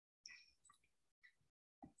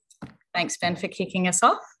Thanks, Ben, for kicking us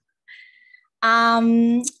off.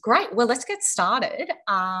 Great. Well, let's get started.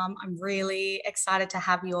 I'm really excited to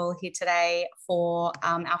have you all here today for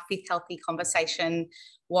our fifth healthy conversation.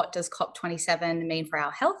 What does COP27 mean for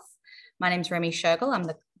our health? My name's Remy Shergill. I'm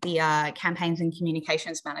the Campaigns and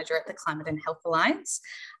Communications Manager at the Climate and Health Alliance.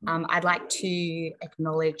 I'd like to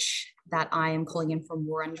acknowledge that I am calling in from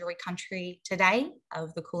Wurundjeri country today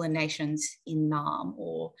of the Kulin Nations in Naarm,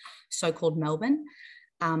 or so-called Melbourne.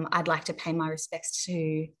 I'd like to pay my respects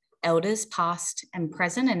to elders past and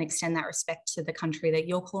present and extend that respect to the country that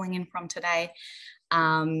you're calling in from today.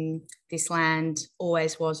 This land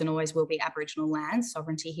always was and always will be Aboriginal land.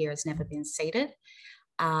 Sovereignty here has never been ceded.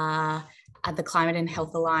 At the Climate and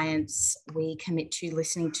Health Alliance, we commit to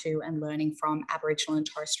listening to and learning from Aboriginal and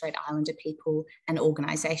Torres Strait Islander people and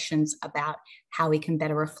organisations about how we can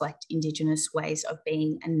better reflect Indigenous ways of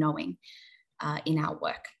being and knowing in our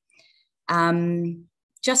work.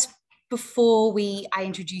 Just before I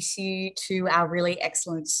introduce you to our really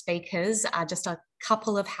excellent speakers, just a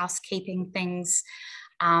couple of housekeeping things.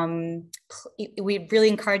 We'd really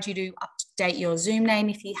encourage you to update your Zoom name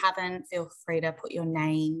if you haven't. Feel free to put your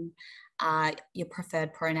name, your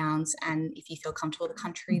preferred pronouns, and if you feel comfortable, the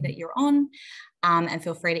country that you're on. And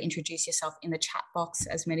feel free to introduce yourself in the chat box,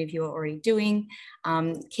 as many of you are already doing.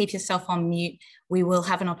 Keep yourself on mute. We will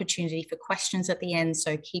have an opportunity for questions at the end,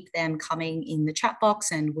 so keep them coming in the chat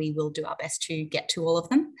box and we will do our best to get to all of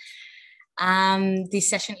them. This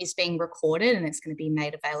session is being recorded and it's going to be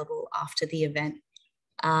made available after the event.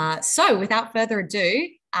 So without further ado,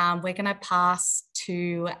 we're going to pass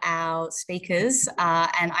to our speakers,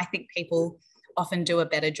 and I think people often do a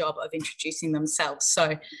better job of introducing themselves.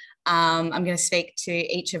 So I'm going to speak to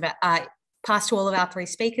each of pass to all of our three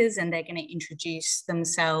speakers, and they're going to introduce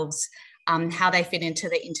themselves, how they fit into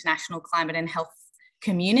the international climate and health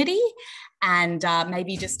community, and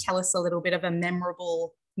maybe just tell us a little bit of a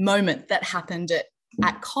memorable moment that happened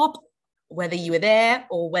at COP, whether you were there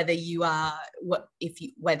or whether you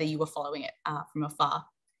whether you were following it from afar.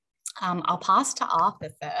 I'll pass to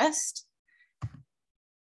Arthur first.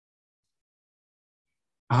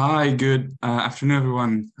 Hi, good afternoon,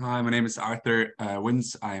 everyone. Hi, my name is Arthur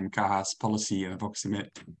Wyns. I am CAHA's Policy and Advocacy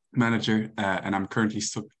Manager, and I'm currently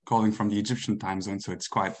calling from the Egyptian time zone, so it's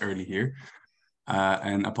quite early here.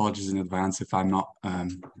 And apologies in advance if I'm not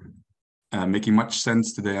making much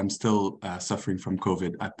sense today. I'm still suffering from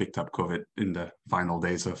COVID. I picked up COVID in the final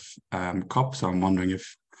days of COP, so I'm wondering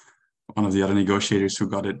if one of the other negotiators who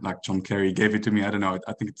got it, like John Kerry, gave it to me. I don't know.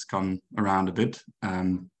 I think it's gone around a bit.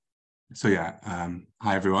 So yeah,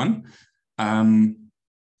 hi everyone. A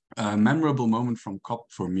memorable moment from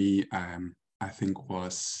COP for me, I think,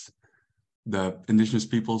 was the Indigenous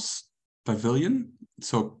Peoples Pavilion.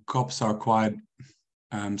 So COPs are quite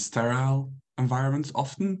sterile environments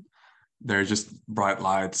often. They're just bright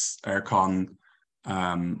lights, aircon,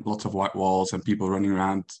 lots of white walls, and people running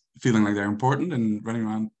around feeling like they're important and running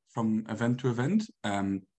around from event to event.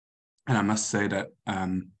 And I must say that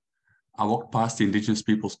I walked past the Indigenous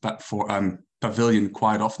Peoples Pavilion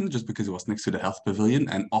quite often, just because it was next to the Health Pavilion,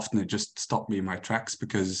 and often it just stopped me in my tracks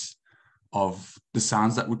because of the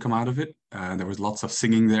sounds that would come out of it. There was lots of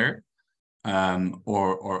singing there,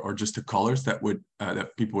 or just the colors that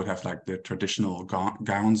that people would have, like their traditional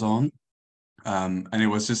gowns on. And it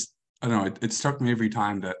was just, I don't know, it struck me every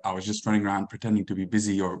time that I was just running around pretending to be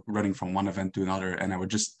busy or running from one event to another, and I would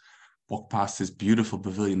just walk past this beautiful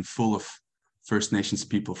pavilion full of First Nations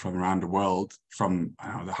people from around the world, from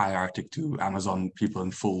the high Arctic to Amazon people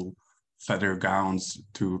in full feather gowns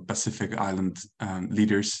to Pacific Island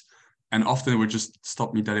leaders. And often it would just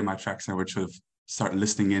stop me dead in my tracks, and I would sort of start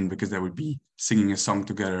listening in because they would be singing a song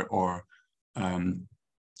together or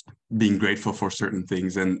being grateful for certain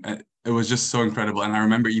things. And it was just so incredible. And I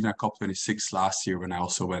remember even at COP26 last year, when I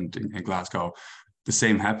also went in Glasgow, the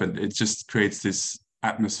same happened. It just creates this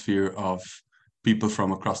atmosphere of people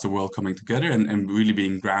from across the world coming together and really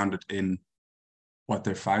being grounded in what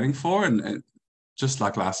they're fighting for. And just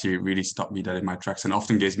like last year, it really stopped me dead in my tracks and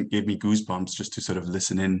often gave me goosebumps just to sort of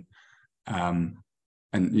listen in.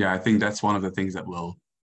 And yeah, I think that's one of the things that will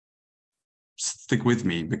stick with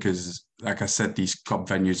me, because like I said, these COP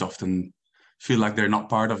venues often feel like they're not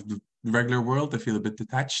part of the regular world. They feel a bit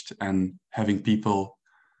detached, and having people,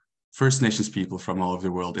 First Nations people from all over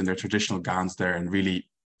the world in their traditional gowns there and really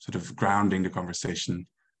sort of grounding the conversation,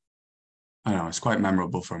 I don't know, it's quite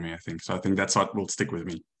memorable for me, I think. So I think that's what will stick with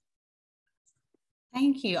me.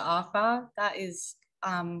 Thank you, Arthur. That is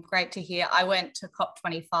great to hear. I went to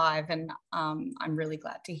COP25, and I'm really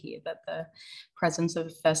glad to hear that the presence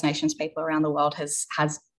of First Nations people around the world has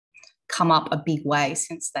come up a big way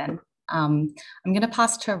since then. I'm going to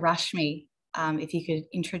pass to Rashmi. If you could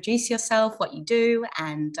introduce yourself, what you do,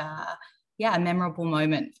 and yeah, a memorable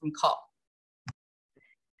moment from COP.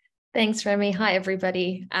 Thanks, Remy. Hi,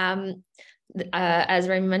 everybody. As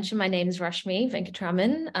Remy mentioned, my name is Rashmi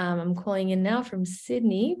Venkatraman. I'm calling in now from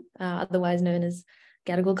Sydney, otherwise known as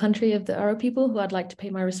Gadigal country of the Aro people, who I'd like to pay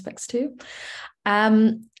my respects to.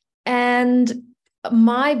 And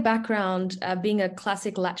my background, being a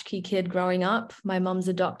classic latchkey kid growing up, my mum's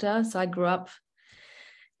a doctor, so I grew up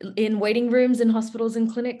in waiting rooms in hospitals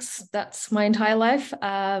and clinics. That's my entire life.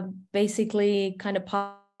 Basically kind of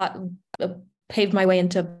paved my way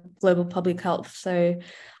into global public health. So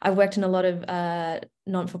I've worked in a lot of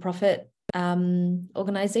non-for-profit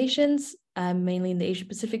organizations, mainly in the Asia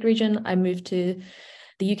Pacific region. I moved to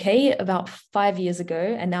the UK about 5 years ago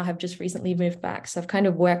and now have just recently moved back. So I've kind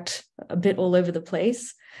of worked a bit all over the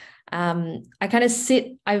place. I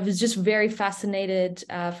was just very fascinated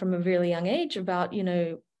from a really young age about,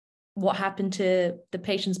 what happened to the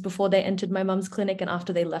patients before they entered my mum's clinic and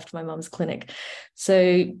after they left my mum's clinic.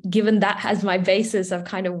 So given that as my basis, I've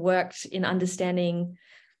kind of worked in understanding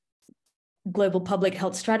global public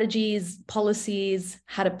health strategies, policies,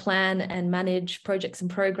 how to plan and manage projects and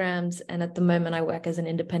programs. And at the moment, I work as an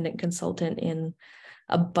independent consultant in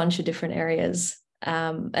a bunch of different areas.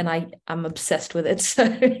 And I'm obsessed with it. So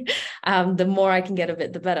the more I can get of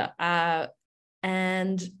it, the better.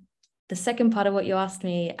 And the second part of what you asked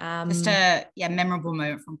me, just a memorable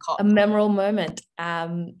moment from COP. A memorable moment.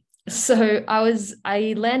 So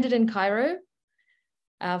I landed in Cairo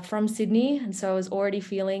from Sydney, and so I was already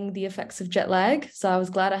feeling the effects of jet lag. So I was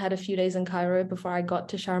glad I had a few days in Cairo before I got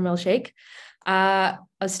to Sharm El-Sheikh. I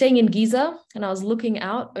was staying in Giza, and I was looking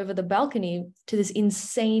out over the balcony to this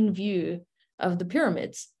insane view of the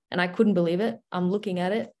pyramids, and I couldn't believe it. I'm looking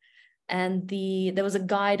at it. And there was a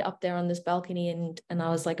guide up there on this balcony, and I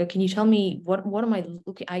was like, oh, can you tell me what am I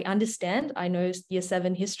looking? I understand, I know year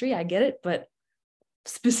 7 history, I get it, but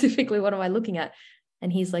specifically, what am I looking at?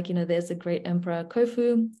 And he's like, there's the great Emperor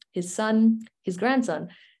Khufu, his son, his grandson.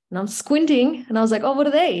 And I'm squinting, and I was like, oh, what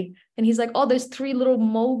are they? And he's like, oh, those 3 little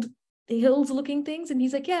mold hills looking things. And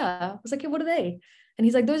he's like, yeah. I was like, yeah, what are they? And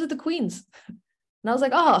he's like, those are the queens. And I was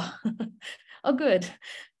like, oh, oh, good.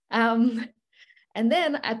 And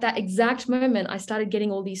then at that exact moment, I started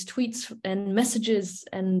getting all these tweets and messages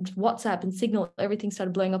and WhatsApp and Signal, everything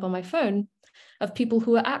started blowing up on my phone of people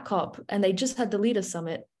who were at COP, and they just had the Leaders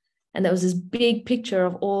Summit. And there was this big picture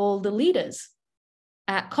of all the leaders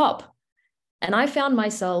at COP. And I found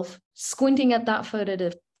myself squinting at that photo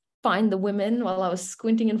to find the women while I was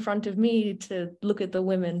squinting in front of me to look at the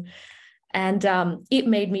women. And it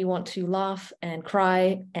made me want to laugh and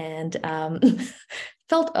cry and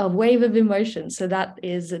felt a wave of emotion. So that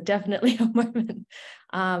is definitely a moment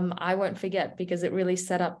I won't forget, because it really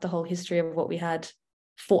set up the whole history of what we had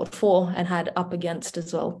fought for and had up against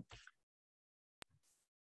as well.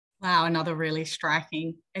 Wow, another really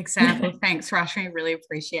striking example. Thanks, Rashmi. Really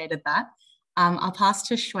appreciated that. I'll pass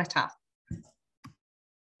to Shweta.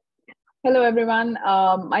 Hello, everyone.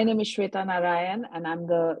 My name is Shweta Narayan, and I'm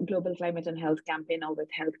the Global Climate and Health Campaigner with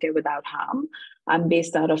Healthcare Without Harm. I'm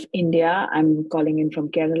based out of India. I'm calling in from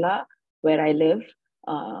Kerala, where I live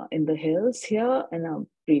in the hills here in a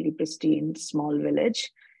really pristine small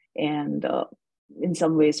village. And in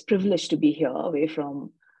some ways, privileged to be here, away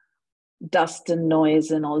from dust and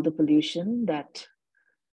noise and all the pollution that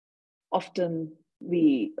often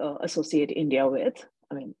we associate India with.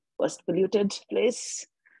 I mean, worst polluted place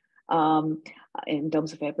in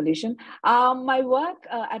terms of air pollution. My work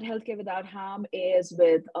at Healthcare Without Harm is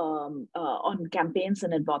with on campaigns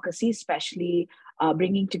and advocacy, especially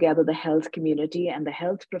bringing together the health community and the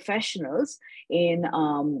health professionals in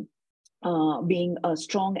being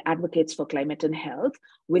strong advocates for climate and health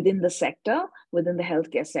within the sector, within the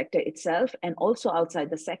healthcare sector itself, and also outside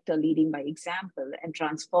the sector, leading by example and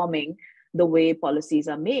transforming the way policies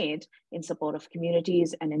are made in support of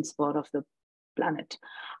communities and in support of the planet.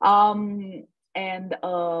 For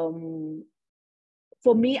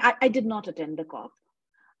me, I did not attend the COP.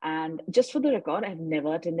 And just for the record, I've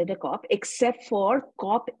never attended a COP except for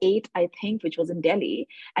COP8, I think, which was in Delhi.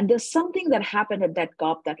 And there's something that happened at that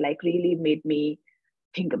COP that really made me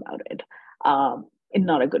think about it in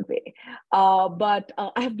not a good way. But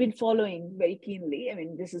I have been following very keenly. I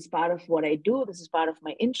mean, this is part of what I do. This is part of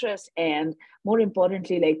my interest. And more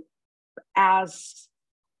importantly, as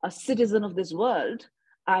a citizen of this world,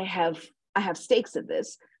 I have stakes in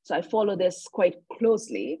this. So I follow this quite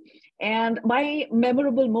closely. And my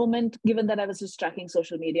memorable moment, given that I was just tracking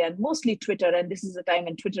social media and mostly Twitter, and this is a time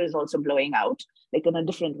when Twitter is also blowing out, in a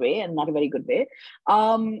different way and not a very good way.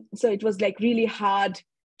 So it was really hard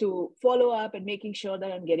to follow up and making sure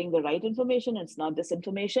that I'm getting the right information. It's not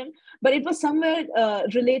disinformation, but it was somewhere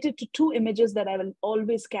related to two images that I will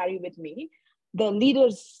always carry with me. The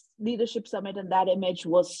leadership summit, and that image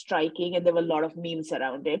was striking, and there were a lot of memes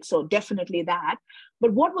around it. So definitely that.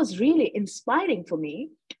 But what was really inspiring for me,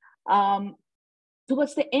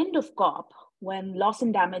 towards the end of COP, when loss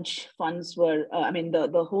and damage funds were,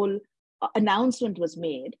 the whole announcement was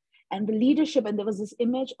made, and the leadership, and there was this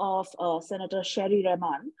image of Senator Sherry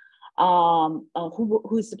Rahman,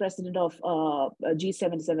 who is the president of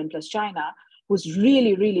G77 plus China, who's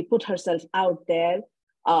really, really put herself out there,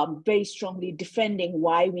 very strongly defending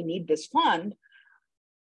why we need this fund.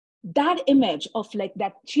 That image of like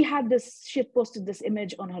that, she had posted this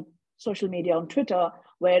image on her social media, on Twitter,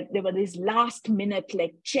 where there were these last minute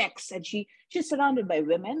like checks, and she's surrounded by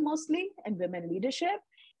women mostly, and women leadership.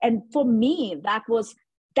 And for me, that was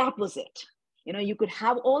it. You know, you could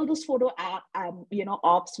have all those photo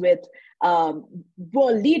ops with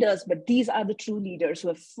world leaders, but these are the true leaders who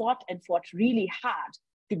have fought really hard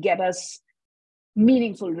to get us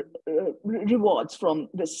meaningful rewards from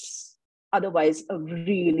this otherwise a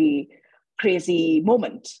really crazy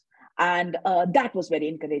moment. And that was very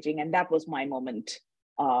encouraging, and that was my moment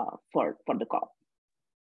for the COP.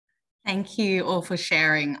 Thank you all for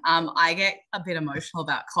sharing. I get a bit emotional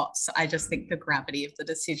about COPs. I just think the gravity of the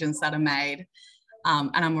decisions that are made. And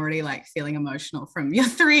I'm already like feeling emotional from your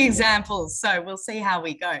 3 examples. So we'll see how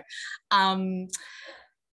we go.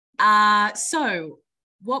 So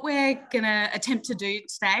what we're going to attempt to do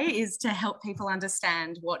today is to help people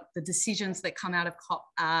understand what the decisions that come out of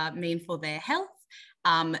COP mean for their health,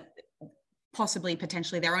 possibly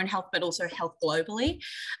potentially their own health, but also health globally.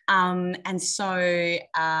 And so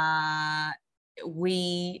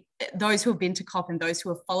those who have been to COP and those who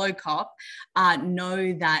have followed COP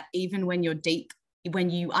know that even when you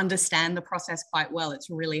understand the process quite well,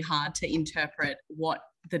 it's really hard to interpret what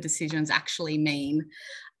the decisions actually mean.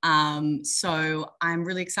 So I'm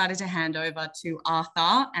really excited to hand over to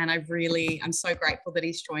Arthur, and I'm so grateful that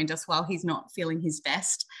he's joined us while he's not feeling his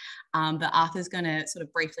best. But Arthur's going to sort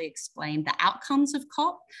of briefly explain the outcomes of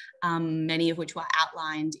COP, many of which were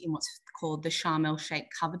outlined in what's called the Sharm El-Sheikh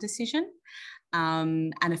cover decision.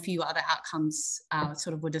 And a few other outcomes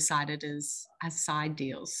sort of were decided as side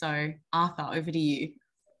deals. So Arthur, over to you.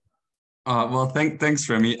 Well, thanks,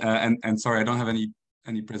 Remy. And sorry, I don't have any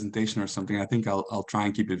presentation or something. I think I'll try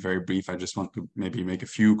and keep it very brief. I just want to maybe make a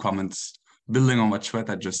few comments building on what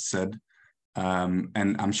Shweta just said.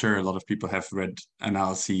 And I'm sure a lot of people have read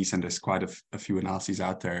analyses, and there's quite a few analyses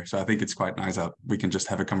out there. So I think it's quite nice that we can just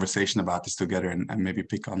have a conversation about this together and maybe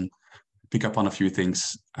pick up on a few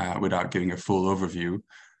things without giving a full overview.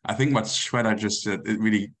 I think what Shweta just said, it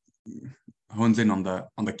really hones in on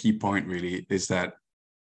the key point, really, is that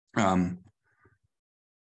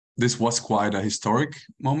this was quite a historic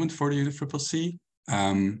moment for the UNFCCC,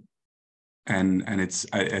 and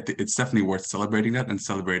it's definitely worth celebrating that, and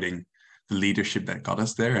celebrating the leadership that got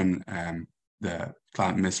us there. And the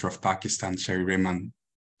Climate Minister of Pakistan, Sherry Rahman,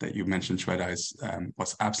 that you mentioned, Shweta,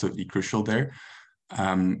 was absolutely crucial there.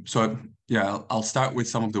 So yeah, I'll start with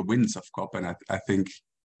some of the wins of COP, and I think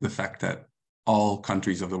the fact that all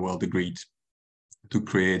countries of the world agreed to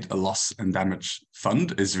create a loss and damage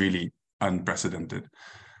fund is really unprecedented.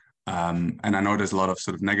 And I know there's a lot of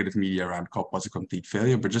sort of negative media around COP was a complete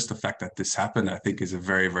failure, but just the fact that this happened, I think, is a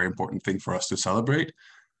very, very important thing for us to celebrate.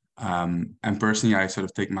 And personally, I sort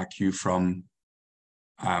of take my cue from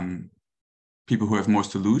people who have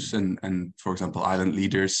most to lose, and for example, island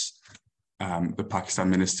leaders, the Pakistan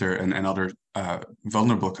minister, and other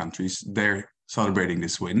vulnerable countries. They're celebrating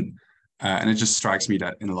this win. And it just strikes me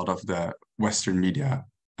that in a lot of the Western media,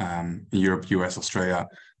 in Europe, US, Australia,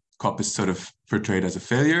 COP is sort of portrayed as a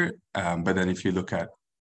failure. But then if you look at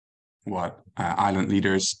what island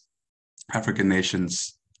leaders, African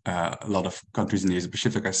nations, a lot of countries in the Asia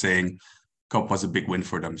Pacific are saying, COP was a big win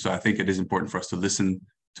for them. So I think it is important for us to listen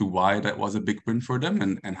to why that was a big win for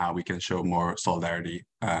them, and how we can show more solidarity.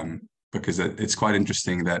 Because it's quite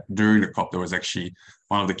interesting that during the COP, there was actually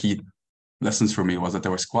one of the key lessons for me was that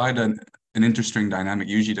there was quite an interesting dynamic.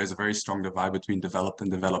 Usually there's a very strong divide between developed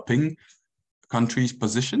and developing countries'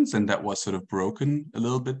 positions, and that was sort of broken a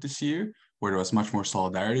little bit this year, where there was much more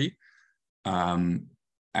solidarity,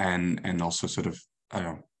 and also sort of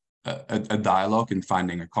a dialogue in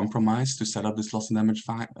finding a compromise to set up this loss and damage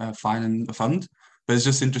fund. But it's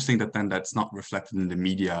just interesting that then that's not reflected in the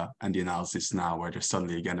media and the analysis now, where there's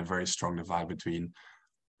suddenly again a very strong divide between,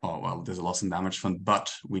 oh, well, there's a loss and damage fund,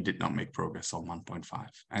 but we did not make progress on 1.5.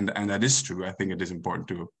 And that is true. I think it is important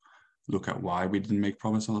to look at why we didn't make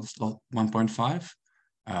progress on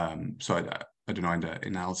 1.5. So I don't know, in the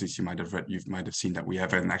analysis you might have read, you might have seen that we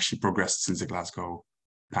haven't actually progressed since the Glasgow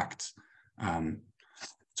Pact.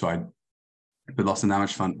 So the loss and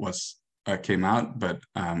damage fund came out, but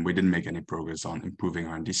we didn't make any progress on improving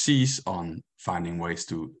our NDCs, on finding ways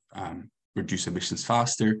to reduce emissions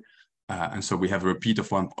faster. And so we have a repeat of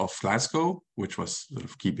Glasgow, which was sort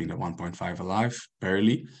of keeping the 1.5 alive,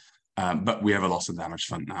 barely. But we have a loss and damage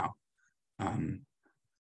fund now.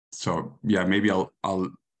 So yeah, maybe I'll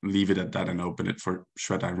leave it at that and open it for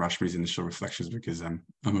Shweta and Rashmi's initial reflections, because I'm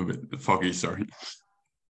a bit foggy, sorry.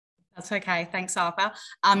 That's okay. Thanks, Arthur.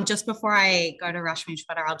 Just before I go to Rashmi and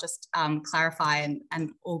Shweta, I'll just clarify,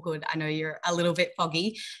 and all good. I know you're a little bit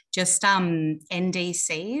foggy. Just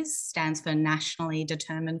NDCs stands for Nationally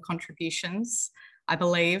Determined Contributions, I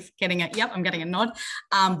believe. Yep, I'm getting a nod,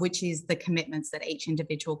 which is the commitments that each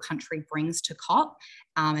individual country brings to COP.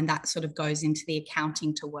 And that sort of goes into the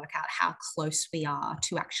accounting to work out how close we are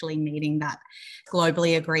to actually meeting that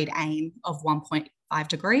globally agreed aim of 1.5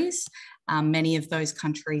 degrees. Many of those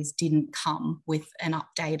countries didn't come with an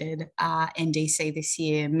updated NDC this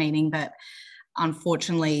year, meaning that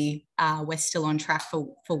unfortunately we're still on track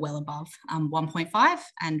for well above 1.5.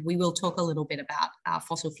 And we will talk a little bit about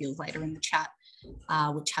fossil fuels later in the chat,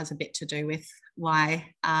 which has a bit to do with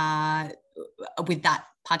why, with that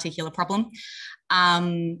particular problem.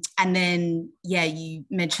 And then, yeah, you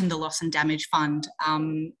mentioned the loss and damage fund.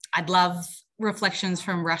 I'd love reflections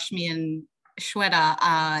from Rashmi and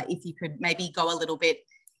Shweta, if you could maybe go a little bit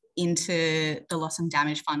into the loss and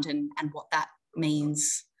damage fund and what that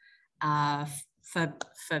means for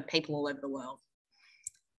people all over the world.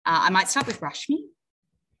 I might start with Rashmi.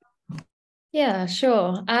 Yeah,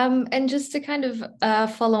 sure. And just to kind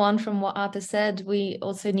of follow on from what Arthur said, we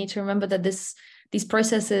also need to remember that these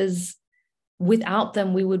processes, without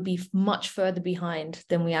them, we would be much further behind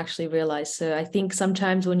than we actually realize. So I think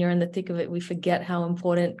sometimes when you're in the thick of it, we forget how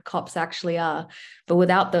important COPs actually are. But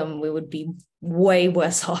without them, we would be way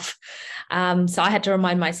worse off. So I had to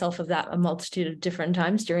remind myself of that a multitude of different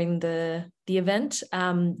times during the event.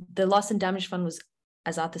 The loss and damage fund was,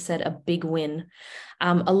 as Arthur said, a big win.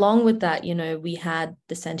 Along with that, we had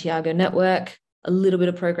the Santiago network, a little bit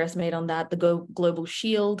of progress made on that. The Global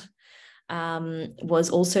Shield was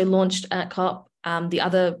also launched at COP. The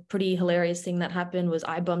other pretty hilarious thing that happened was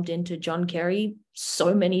I bumped into John Kerry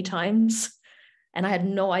so many times, and I had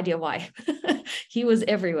no idea why. He was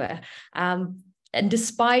everywhere. And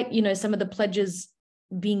despite, some of the pledges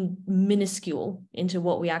being minuscule into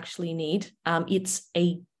what we actually need, it's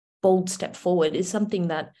a bold step forward. It's something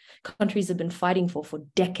that countries have been fighting for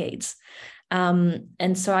decades.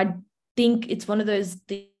 And so I think it's one of those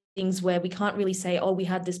things where we can't really say, oh, we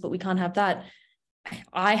had this, but we can't have that.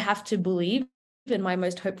 I have to believe in my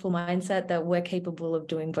most hopeful mindset that we're capable of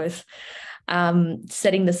doing both,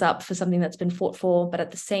 setting this up for something that's been fought for, but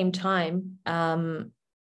at the same time,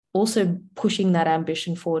 also pushing that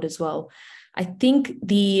ambition forward as well. I think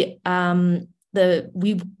the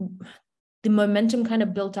momentum kind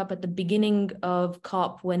of built up at the beginning of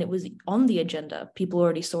COP when it was on the agenda. People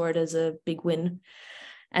already saw it as a big win.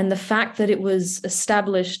 And the fact that it was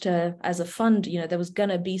established as a fund, there was going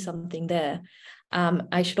to be something there.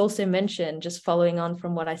 I should also mention, just following on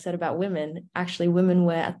from what I said about women, actually women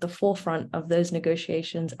were at the forefront of those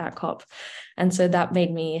negotiations at COP. And so that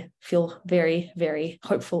made me feel very, very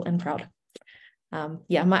hopeful and proud. I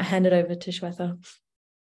might hand it over to Shweta.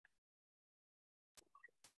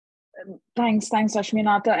 Thanks, Rashmi and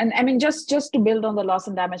Arthur. And I mean, just to build on the loss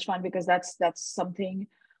and damage fund, because that's something,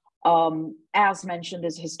 as mentioned,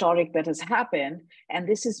 is historic that has happened. And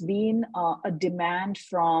this has been a demand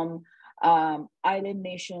from island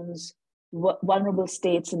nations, vulnerable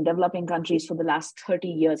states and developing countries for the last 30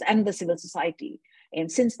 years, and the civil society,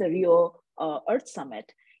 and since the Rio Earth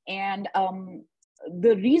Summit. And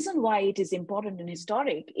the reason why it is important and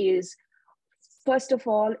historic is, first of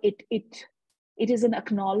all, it is an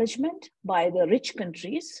acknowledgement by the rich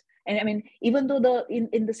countries. And I mean, even though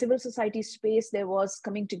in the civil society space, there was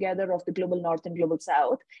coming together of the global north and global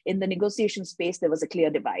south, in the negotiation space, there was a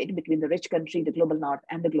clear divide between the rich country, the global north,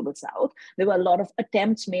 and the global south. There were a lot of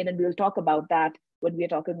attempts made, and we'll talk about that when we're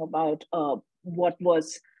talking about what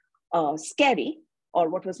was scary or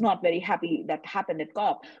what was not very happy that happened at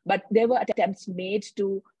COP. But there were attempts made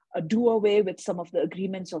to do away with some of the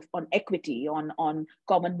agreements on equity, on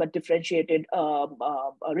common but differentiated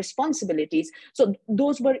responsibilities. So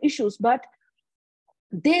those were issues. But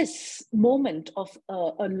this moment of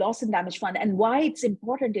a loss and damage fund, and why it's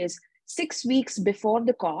important is 6 weeks before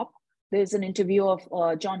the COP, there's an interview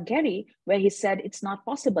of John Kerry where he said, it's not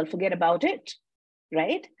possible, forget about it,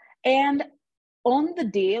 right? And on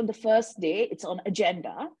the first day, it's on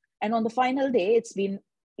agenda. And on the final day, it's been,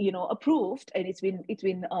 approved, and it's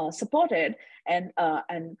been supported, and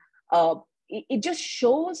it just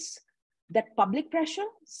shows that public pressure,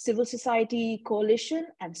 civil society coalition,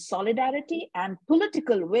 and solidarity and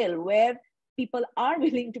political will, where people are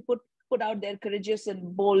willing to put out their courageous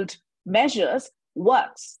and bold measures,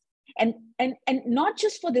 works. And not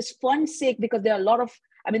just for this fund's sake, because there are a lot of,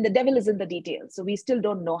 the devil is in the details. So we still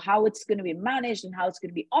don't know how it's going to be managed and how it's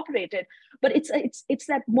going to be operated. But it's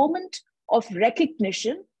that moment of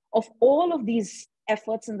recognition of all of these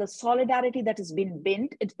efforts and the solidarity that has been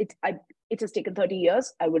built. It has taken 30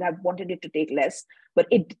 years. I would have wanted it to take less, but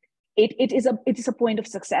it is a point of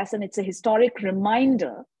success, and it's a historic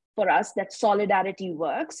reminder for us that solidarity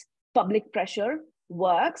works, public pressure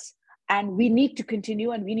works, and we need to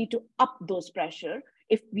continue, and we need to up those pressure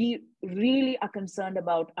if we really are concerned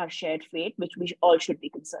about our shared fate, which we all should be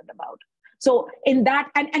concerned about. So in that,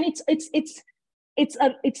 and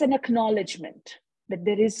it's an acknowledgement that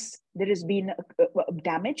there has been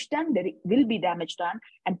damage done, there will be damage done,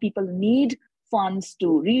 and people need funds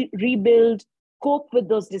to rebuild, cope with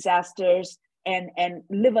those disasters, and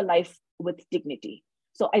live a life with dignity.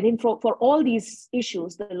 So I think for all these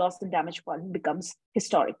issues, the loss and damage fund becomes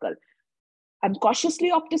historical. I'm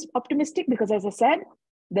cautiously optimistic because, as I said,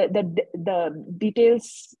 the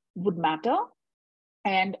details would matter,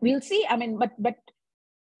 and we'll see. But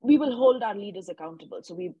we will hold our leaders accountable.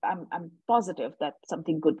 So I'm positive that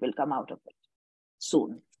something good will come out of it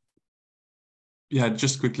soon. Yeah,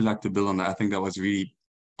 just quickly like to build on that. I think that was really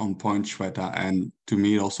on point, Shweta. And to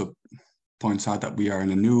me, it also points out that we are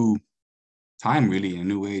in a new time, really, a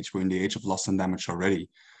new age. We're in the age of loss and damage already.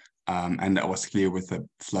 And that was clear with the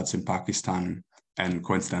floods in Pakistan. And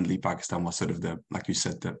coincidentally, Pakistan was sort of like you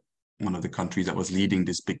said, one of the countries that was leading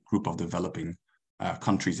this big group of developing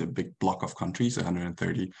countries, a big block of countries,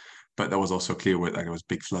 130. But that was also clear with, like, it was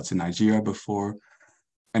big floods in Nigeria before.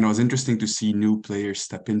 And it was interesting to see new players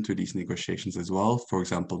step into these negotiations as well. For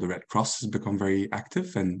example, the Red Cross has become very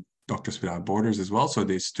active, and Doctors Without Borders as well. So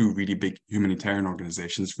these two really big humanitarian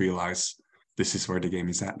organizations realize this is where the game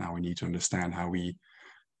is at now. We need to understand how we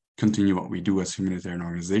continue what we do as humanitarian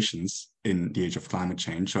organizations in the age of climate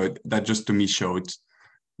change. So that just to me showed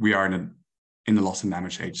we are in the loss and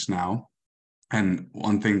damage age now. And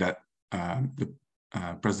one thing that the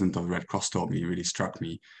president of the Red Cross told me really struck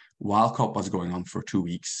me. While COP was going on for 2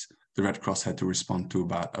 weeks, the Red Cross had to respond to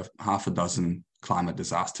about half a dozen climate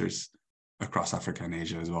disasters across Africa and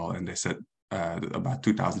Asia as well. And they said about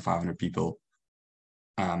 2,500 people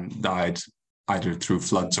died either through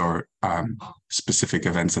floods or specific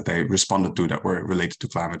events that they responded to that were related to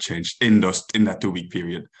climate change in that 2-week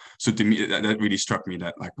period. So to me, that really struck me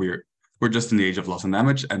that, like, we're just in the age of loss and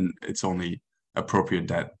damage, and it's only appropriate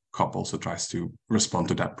that COP also tries to respond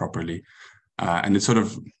to that properly. And it sort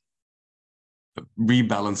of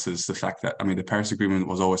rebalances the fact that, the Paris Agreement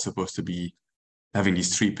was always supposed to be having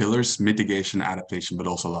these 3 pillars: mitigation, adaptation, but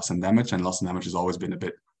also loss and damage. And loss and damage has always been a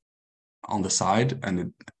bit on the side.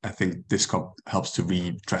 And I think this COP helps to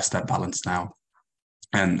redress that balance now.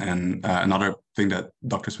 And another thing that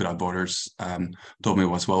Doctors Without Borders told me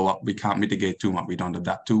was, well, what we can't mitigate to, what we don't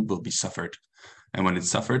adapt to, will be suffered. And when it's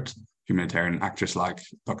suffered, humanitarian actors like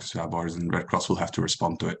Doctors Without Borders and Red Cross will have to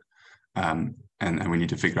respond to it. And we need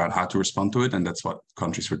to figure out how to respond to it. And that's what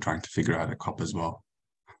countries were trying to figure out at COP as well.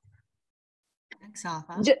 Thanks,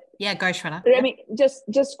 Arthur. Yeah, go, Shweta.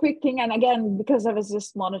 Just quick thing. And again, because I was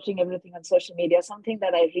just monitoring everything on social media, something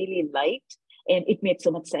that I really liked, and it made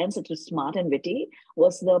so much sense, it was smart and witty,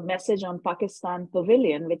 was the message on Pakistan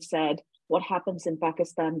Pavilion, which said, what happens in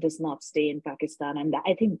Pakistan does not stay in Pakistan. And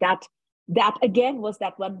I think that again was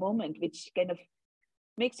that one moment which kind of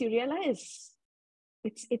makes you realize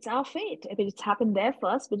it's our fate. It's happened there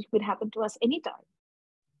first, but it could happen to us anytime.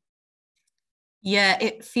 Yeah,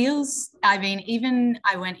 it feels, even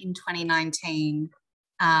I went in 2019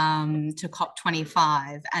 to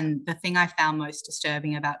COP25, and the thing I found most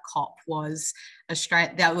disturbing about COP was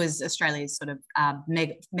Australia's sort of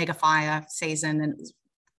mega fire season, and it was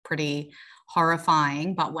pretty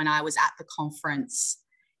horrifying. But when I was at the conference,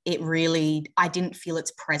 I didn't feel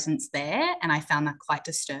its presence there, and I found that quite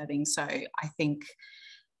disturbing. So I think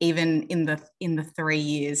even in the 3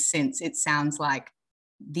 years since, it sounds like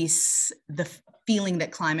the feeling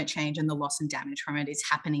that climate change and the loss and damage from it is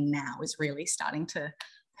happening now is really starting to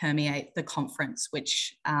permeate the conference,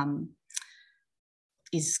 which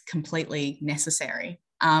is completely necessary.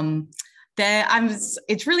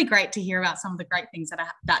 it's really great to hear about some of the great things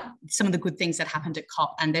some of the good things that happened at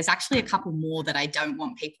COP, and there's actually a couple more that I don't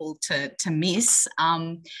want people to miss.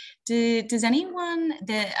 Does anyone?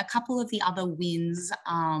 A couple of the other wins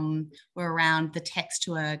were around the text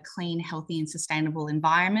to a clean, healthy, and sustainable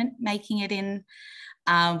environment, making it in.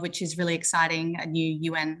 Which is really exciting, a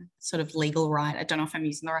new UN sort of legal right. I don't know if I'm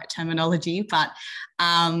using the right terminology, but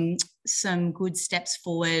some good steps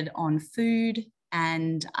forward on food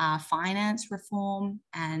and finance reform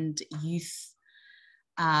and youth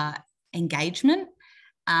engagement.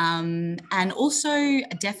 And also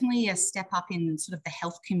definitely a step up in sort of the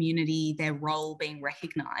health community, their role being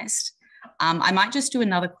recognised. I might just do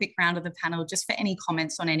another quick round of the panel just for any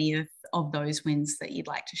comments on any of those wins that you'd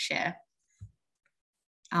like to share.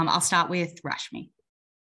 I'll start with Rashmi.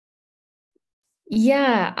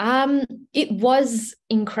 Yeah, it was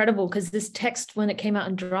incredible because this text, when it came out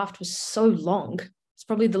in draft, was so long. It's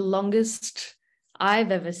probably the longest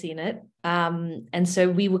I've ever seen it. And so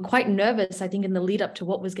we were quite nervous, I think, in the lead up to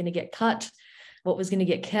what was going to get cut, what was going to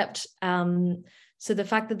get kept. So the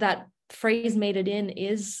fact that that phrase made it in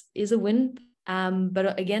is a win.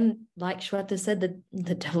 But again, like Shweta said,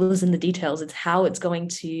 the devil is in the details. It's how it's going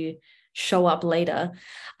to show up later.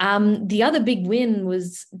 The other big win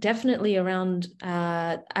was definitely around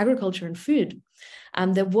agriculture and food.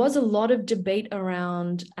 There was a lot of debate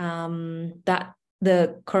around that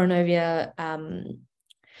the Coronavia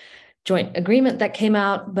joint agreement that came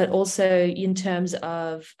out, but also in terms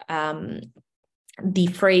of the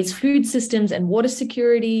phrase food systems and water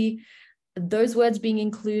security, those words being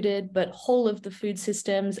included, but whole of the food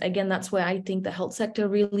systems. Again, that's where I think the health sector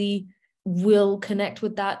really will connect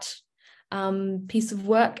with that piece of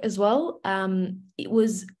work as well. It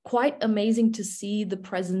was quite amazing to see the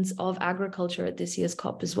presence of agriculture at this year's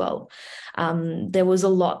COP as well. There was a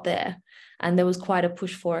lot there and there was quite a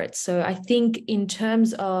push for it. So I think in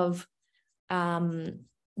terms of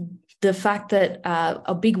the fact that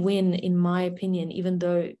a big win, in my opinion, even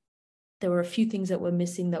though there were a few things that were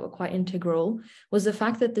missing that were quite integral, was the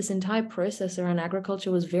fact that this entire process around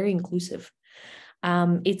agriculture was very inclusive.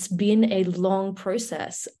 It's been a long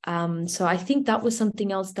process. So I think that was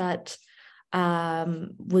something else that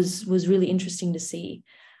was really interesting to see.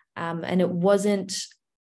 And it wasn't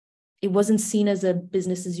seen as a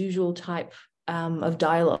business as usual type of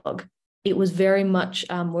dialogue. It was very much,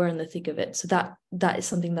 we're in the thick of it. So that is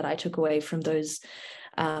something that I took away from those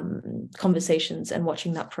conversations and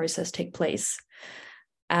watching that process take place.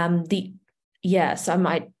 So I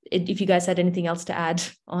might, if you guys had anything else to add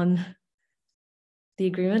on the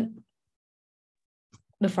agreement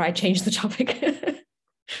before I change the topic.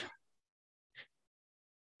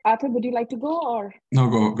 Arthur, would you like to go or? No,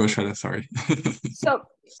 go Shweta, sorry. So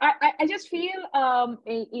I just feel,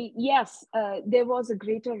 yes, there was a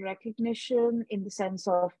greater recognition in the sense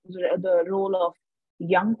of the role of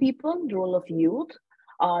young people, the role of youth.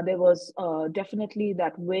 There was definitely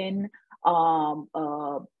that win of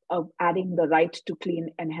adding the right to clean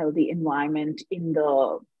and healthy environment in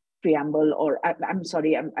the preamble, or I'm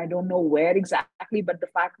sorry, I don't know where exactly, but the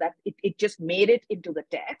fact that it just made it into the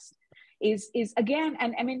text is again,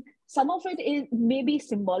 and I mean, some of it is maybe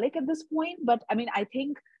symbolic at this point, but I mean, I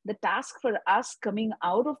think the task for us coming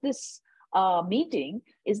out of this meeting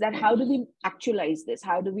is that how do we actualize this?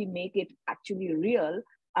 How do we make it actually real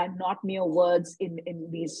and not mere words in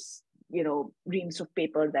these, reams of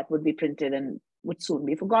paper that would be printed and would soon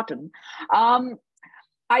be forgotten?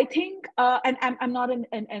 I think, and I'm not a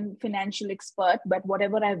financial expert, but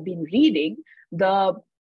whatever I've been reading, the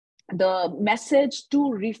message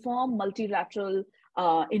to reform multilateral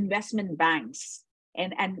investment banks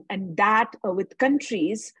and that with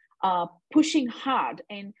countries pushing hard.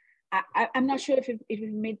 And I'm not sure if it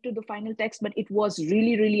made to the final text, but it was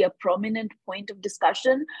really, really a prominent point of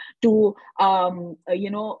discussion to,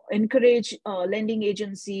 encourage lending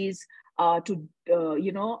agencies in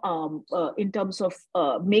terms of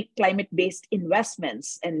make climate-based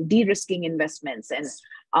investments and de-risking investments and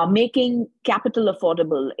making capital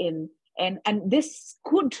affordable and this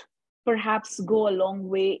could perhaps go a long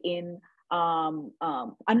way in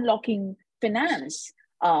unlocking finance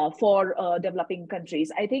for developing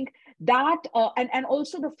countries. I think that and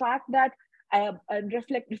also the fact that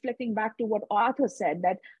reflecting back to what Arthur said,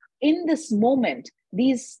 that in this moment,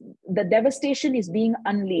 the devastation is being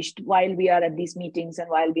unleashed while we are at these meetings and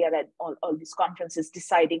while we are at all these conferences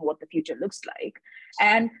deciding what the future looks like.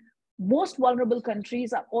 And most vulnerable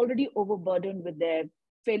countries are already overburdened with their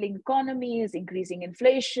failing economies, increasing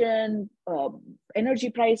inflation,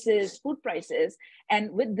 energy prices, food prices.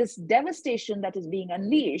 And with this devastation that is being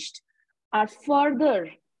unleashed, are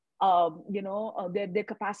further their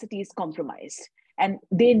capacity is compromised, and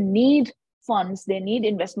they need funds, they need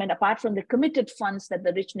investment apart from the committed funds that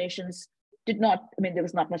the rich nations did not. I mean, there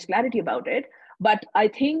was not much clarity about it, but I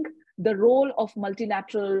think the role of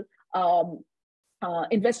multilateral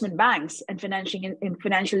investment banks and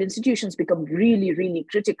financial institutions become really, really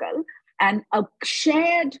critical, and a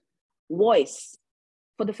shared voice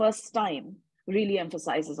for the first time really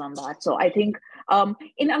emphasizes on that. So I think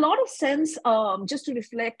in a lot of sense, just to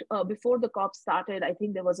reflect, before the COP started, I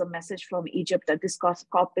think there was a message from Egypt that this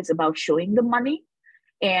COP is about showing the money,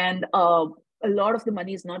 and a lot of the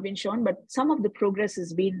money has not been shown, but some of the progress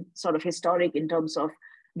has been sort of historic in terms of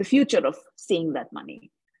the future of seeing that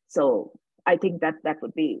money. So I think that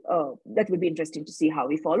would be interesting to see how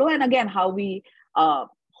we follow, and again, how we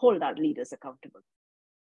hold our leaders accountable.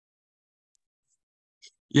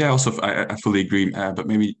 Yeah, also I fully agree, but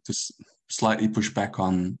maybe just slightly push back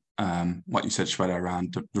on what you said, Shweta,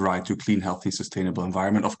 around the right to clean, healthy, sustainable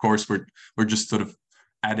environment. Of course, we're just sort of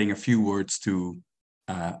adding a few words to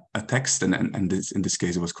a text, and in this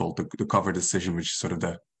case, it was called the cover decision, which is sort of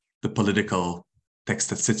the political text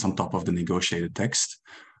that sits on top of the negotiated text.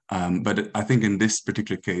 But I think in this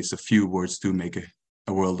particular case, a few words do make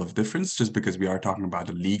a world of difference. Just because we are talking about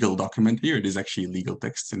a legal document here, it is actually a legal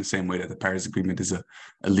text in the same way that the Paris Agreement is a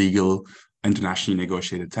legal, internationally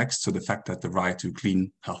negotiated text. So the fact that the right to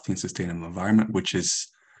clean, healthy, and sustainable environment, which is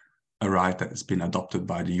a right that has been adopted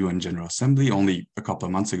by the UN General Assembly only a couple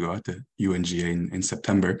of months ago at the UNGA in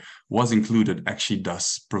September, was included, actually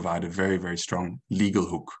does provide a very, very strong legal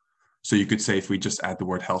hook. So you could say if we just add the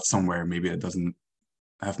word health somewhere, maybe it doesn't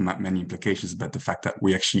have many implications, but the fact that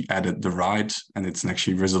we actually added the right, and it's an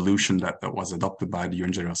actually resolution that was adopted by the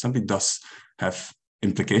UN General Assembly, does have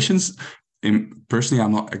implications. Personally,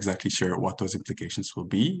 I'm not exactly sure what those implications will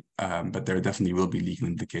be, but there definitely will be legal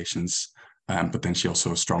implications, potentially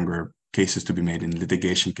also stronger cases to be made in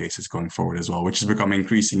litigation cases going forward as well, which is becoming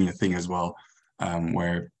increasingly a thing as well,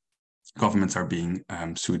 where governments are being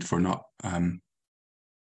sued for not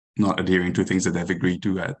adhering to things that they've agreed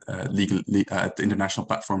to at international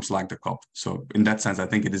platforms like the COP. So in that sense, I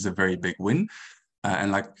think it is a very big win.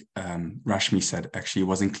 And like Rashmi said, actually, it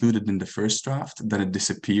was included in the first draft, then it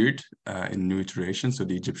disappeared in new iteration. So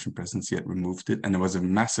the Egyptian presidency had removed it. And there was a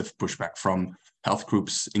massive pushback from health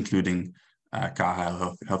groups, including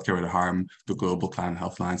CAHA, Healthcare Without Harm, the Global Climate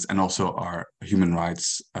Health Alliance, and also our human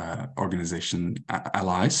rights organization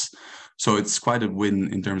allies. So it's quite a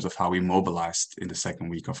win in terms of how we mobilized in the second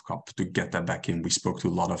week of COP to get that back in. We spoke to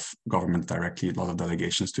a lot of government directly, a lot of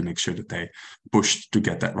delegations, to make sure that they pushed to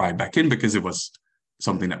get that right back in, because it was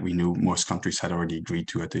something that we knew most countries had already agreed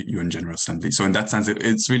to at the UN General Assembly. So in that sense,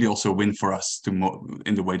 it's really also a win for us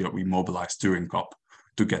in the way that we mobilized during COP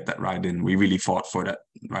to get that right in. We really fought for that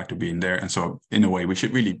right to be in there. And so in a way, we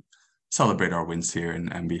should really celebrate our wins here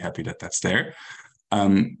and be happy that that's there.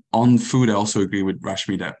 On food, I also agree with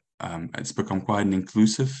Rashmi that it's become quite an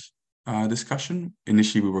inclusive discussion.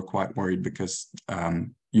 Initially, we were quite worried because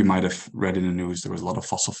you might have read in the news, there was a lot of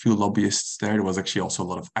fossil fuel lobbyists there. There was actually also a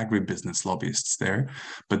lot of agribusiness lobbyists there,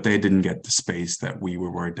 but they didn't get the space that we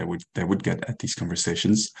were worried they would get at these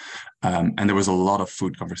conversations. And there was a lot of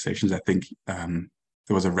food conversations. I think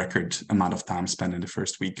there was a record amount of time spent in the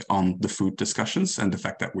first week on the food discussions, and the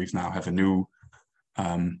fact that we've now have a new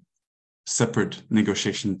separate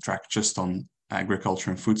negotiation track just on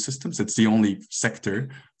agriculture and food systems. It's the only sector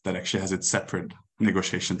that actually has its separate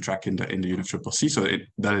negotiation track in the UNFCCC. So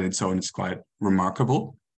that in its own is quite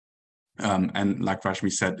remarkable. And like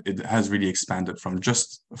Rashmi said, it has really expanded from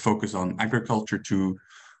just a focus on agriculture to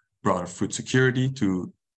broader food security,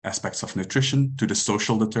 to aspects of nutrition, to the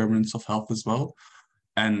social determinants of health as well.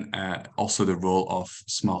 And also the role of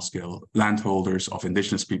small-scale landholders, of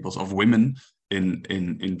indigenous peoples, of women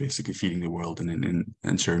in basically feeding the world and in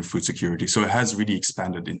ensuring food security. So it has really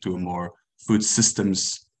expanded into a more food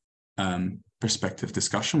systems perspective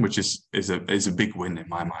discussion, which is a big win in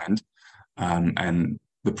my mind. And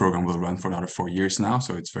the program will run for another 4 years now,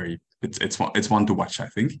 so it's one to watch, I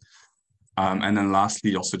think. And then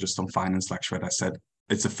lastly, also just on finance, like Shweta said,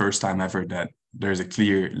 it's the first time ever that there's a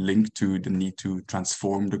clear link to the need to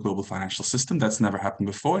transform the global financial system. That's never happened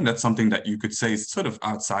before, and that's something that you could say is sort of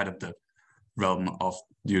outside of the realm of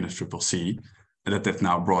the UNFCCC, that they've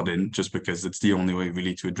now brought in, just because it's the only way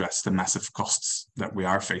really to address the massive costs that we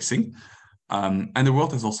are facing. And the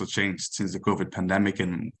world has also changed since the COVID pandemic,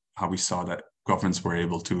 and how we saw that governments were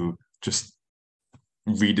able to just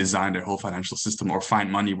redesign their whole financial system or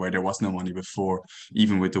find money where there was no money before,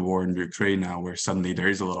 even with the war in Ukraine now, where suddenly there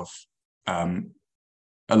is a lot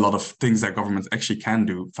of things that governments actually can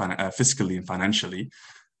do fiscally and financially.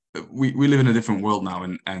 we live in a different world now,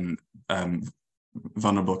 and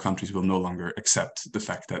vulnerable countries will no longer accept the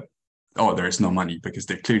fact that, oh, there is no money, because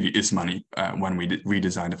there clearly is money when we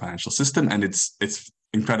redesign the financial system. And it's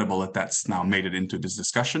incredible that that's now made it into this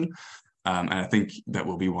discussion. And I think that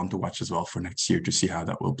will be one to watch as well for next year to see how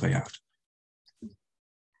that will play out.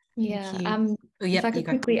 Yeah. If I could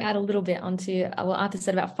quickly add a little bit onto what Arthur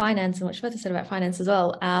said about finance and what Shweta said about finance as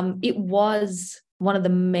well. It was one of the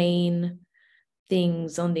main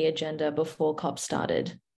things on the agenda before COP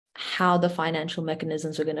started, how the financial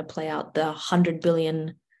mechanisms were going to play out, the 100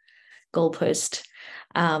 billion goalpost,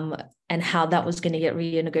 and how that was going to get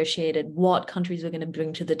renegotiated, what countries were going to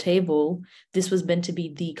bring to the table. This was meant to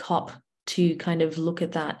be the COP to kind of look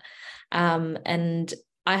at that. And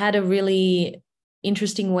I had a really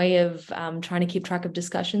interesting way of trying to keep track of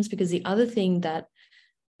discussions, because the other thing that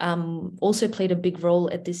also played a big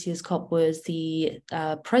role at this year's COP was the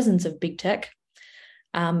presence of big tech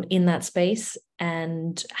in that space,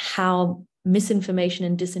 and how misinformation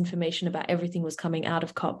and disinformation about everything was coming out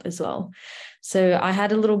of COP as well. So I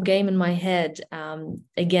had a little game in my head,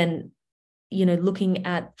 again, looking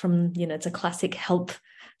at from, it's a classic health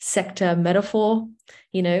sector metaphor,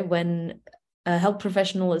 when a health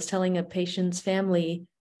professional is telling a patient's family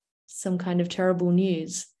some kind of terrible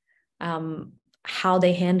news, how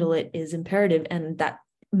they handle it is imperative. And that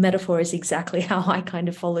metaphor is exactly how I kind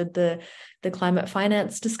of followed the climate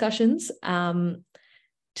finance discussions,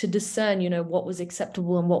 to discern, what was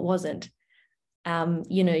acceptable and what wasn't.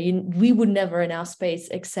 We would never in our space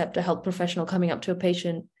accept a health professional coming up to a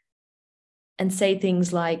patient and say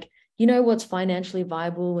things like, what's financially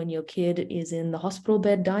viable when your kid is in the hospital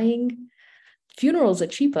bed dying? Funerals are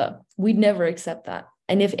cheaper. We'd never accept that.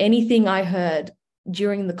 And if anything I heard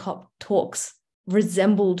during the COP talks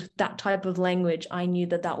resembled that type of language, I knew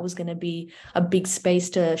that was going to be a big space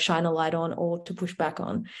to shine a light on or to push back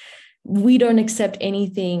on. We don't accept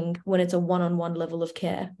anything when it's a one-on-one level of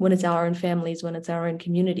care, when it's our own families, when it's our own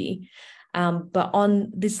community. But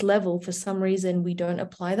on this level, for some reason, we don't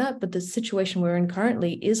apply that. But the situation we're in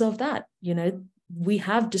currently is of that. We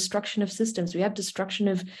have destruction of systems, we have destruction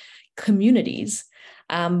of communities.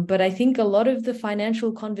 But I think a lot of the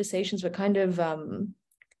financial conversations were kind of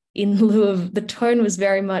in lieu of, the tone was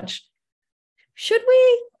very much, should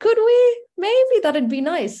we, could we, maybe that'd be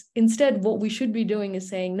nice. Instead, what we should be doing is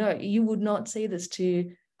saying, no, you would not say this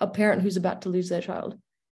to a parent who's about to lose their child.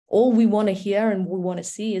 All we want to hear and we want to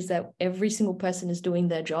see is that every single person is doing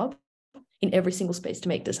their job in every single space to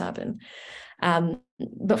make this happen.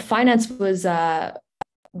 But finance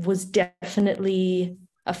was definitely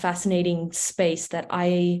a fascinating space that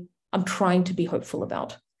I'm trying to be hopeful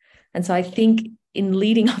about. And so I think in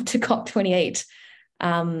leading up to COP28,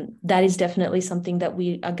 that is definitely something that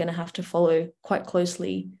we are going to have to follow quite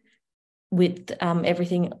closely with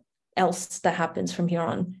everything else that happens from here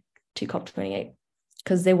on to COP28,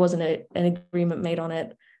 because there wasn't an agreement made on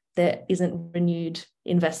it. There isn't renewed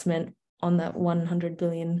investment on that 100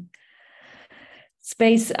 billion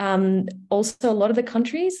space. Also, a lot of the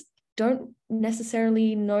countries don't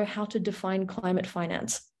necessarily know how to define climate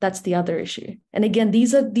finance. That's the other issue. And again,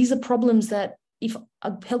 these are problems that if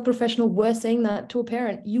a health professional were saying that to a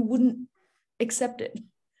parent, you wouldn't accept it.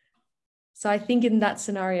 So I think in that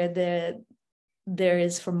scenario, there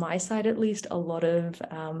is, from my side at least, a lot of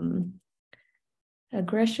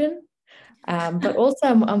aggression, but also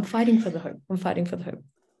I'm fighting for the hope.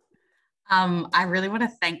 I really want to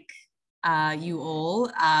thank you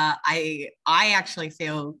all. I actually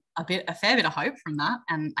feel a fair bit of hope from that,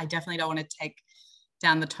 and I definitely don't want to take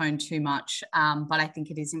down the tone too much. But I think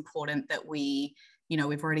it is important that we've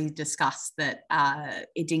already discussed that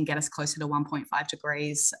it didn't get us closer to 1.5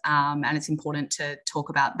 degrees. And it's important to talk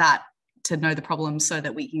about that, to know the problem so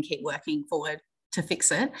that we can keep working forward to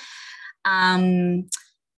fix it.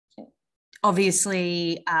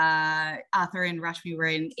 Obviously, Arthur and Rashmi were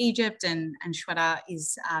in Egypt, and Shweta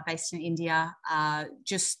is based in India.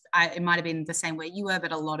 It might have been the same where you were,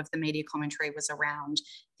 but a lot of the media commentary was around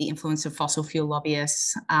the influence of fossil fuel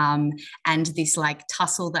lobbyists, and this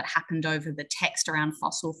tussle that happened over the text around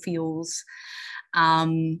fossil fuels.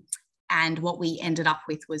 And what we ended up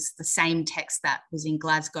with was the same text that was in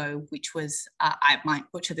Glasgow, which was, I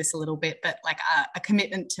might butcher this a little bit, but a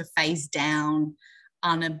commitment to phase down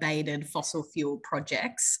unabated fossil fuel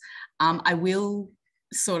projects. I will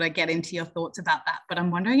sort of get into your thoughts about that, but I'm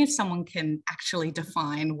wondering if someone can actually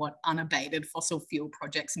define what unabated fossil fuel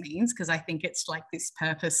projects means, because I think it's this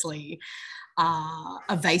purposely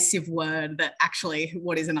evasive word that actually,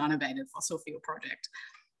 what is an unabated fossil fuel project?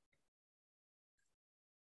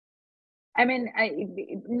 I mean,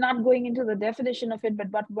 not going into the definition of it,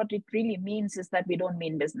 but what it really means is that we don't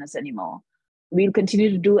mean business anymore. We'll continue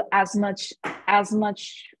to do as much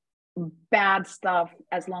bad stuff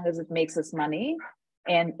as long as it makes us money.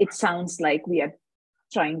 And it sounds like we are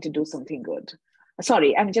trying to do something good.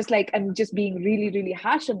 Sorry, I'm just being really, really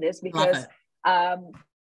harsh on this because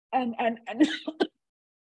and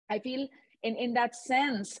I feel in that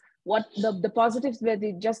sense, what the positives that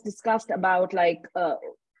we just discussed about, like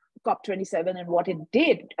COP27 and what it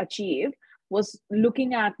did achieve, was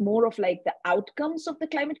looking at more of like the outcomes of the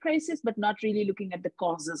climate crisis, but not really looking at the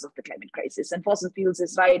causes of the climate crisis. And fossil fuels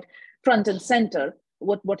is right front and center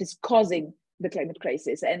what is causing the climate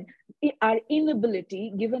crisis. And our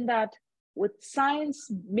inability, given that with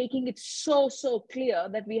science making it so clear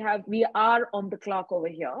that we are on the clock over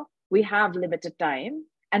here, we have limited time,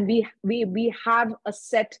 and we have a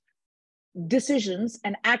set decisions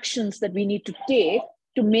and actions that we need to take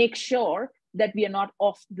to make sure that we are not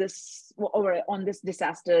off this or on this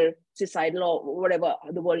disaster, suicidal, or whatever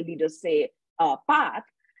the world leaders say, path.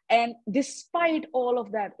 And despite all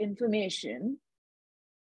of that information,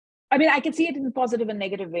 I mean, I can see it in a positive and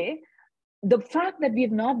negative way. The fact that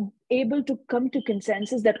we've not able to come to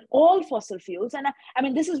consensus that all fossil fuels, and I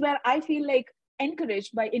mean, this is where I feel like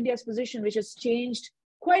encouraged by India's position, which has changed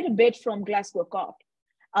quite a bit from Glasgow COP,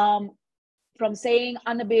 from saying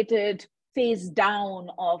unabated phase down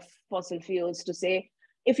of fossil fuels to say,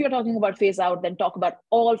 if you're talking about phase out, then talk about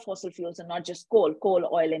all fossil fuels and not just coal,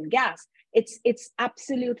 oil, and gas. It's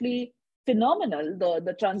absolutely phenomenal,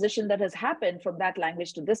 the transition that has happened from that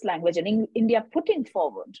language to this language, and India putting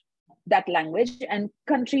forward that language and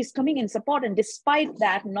countries coming in support, and despite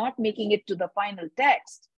that not making it to the final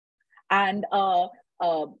text, and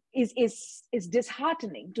is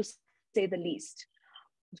disheartening, to say the least.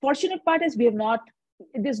 Fortunate part is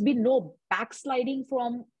there's been no backsliding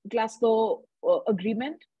from Glasgow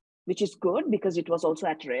agreement, which is good because it was also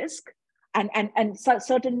at risk. And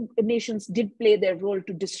certain nations did play their role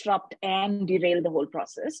to disrupt and derail the whole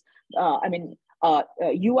process.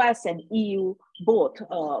 US and EU both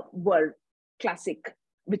were classic,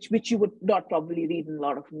 which you would not probably read in a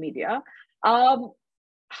lot of media.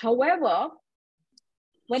 However,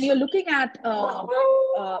 when you're looking at,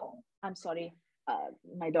 I'm sorry,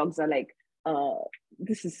 my dogs are like,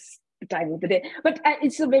 this is the time of the day. But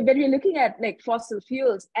it's when you're looking at like fossil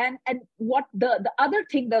fuels and what the other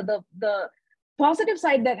thing, the positive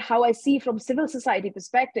side, that how I see from civil society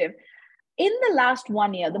perspective, in the last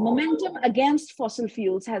 1 year, the momentum against fossil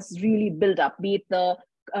fuels has really built up, be it the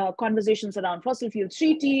conversations around fossil fuel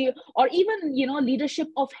treaty, or even, leadership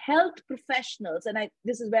of health professionals. And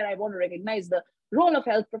this is where I want to recognize the role of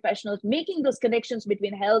health professionals, making those connections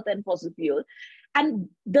between health and fossil fuel. And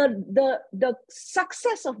the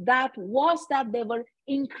success of that was that there were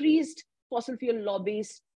increased fossil fuel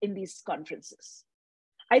lobbies in these conferences.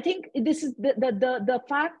 I think this is the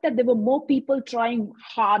fact that there were more people trying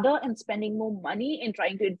harder and spending more money in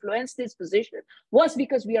trying to influence this position was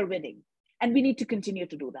because we are winning, and we need to continue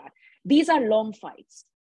to do that. These are long fights.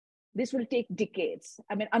 This will take decades.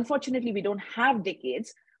 I mean, unfortunately, we don't have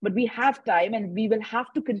decades, but we have time, and we will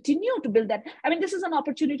have to continue to build that. I mean, this is an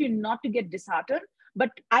opportunity not to get disheartened, but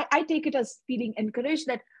I take it as feeling encouraged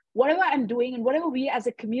that whatever I'm doing and whatever we as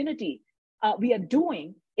a community we are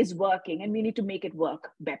doing is working, and we need to make it work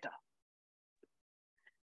better.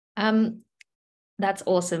 That's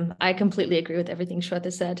awesome. I completely agree with everything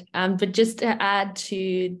Shweta said. But just to add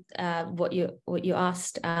to what you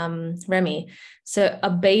asked, Remy, so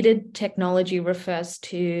abated technology refers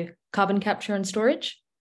to carbon capture and storage.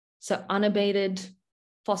 So unabated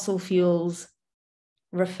fossil fuels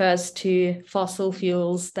refers to fossil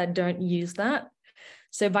fuels that don't use that.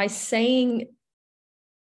 So by saying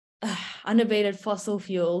unabated fossil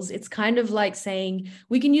fuels, it's kind of like saying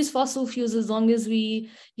we can use fossil fuels as long as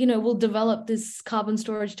we, will develop this carbon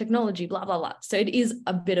storage technology, blah, blah, blah. So it is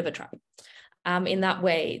a bit of a trap. In that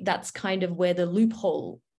way, that's kind of where the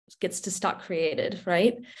loophole gets to start created,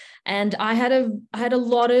 right? And I had a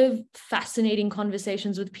lot of fascinating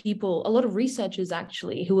conversations with people, a lot of researchers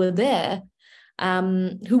actually, who were there,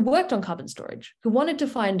 who worked on carbon storage, who wanted to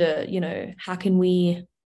find how can we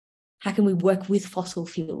work with fossil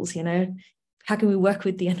fuels, how can we work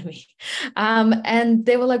with the enemy? And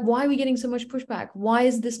they were like, why are we getting so much pushback? Why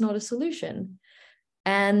is this not a solution?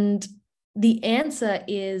 And the answer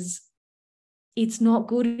is, it's not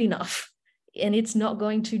good enough, and it's not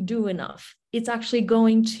going to do enough. It's actually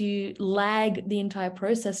going to lag the entire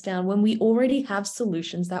process down when we already have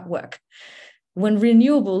solutions that work, when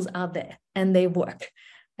renewables are there and they work.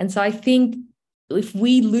 And so I think if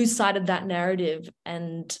we lose sight of that narrative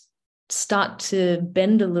and start to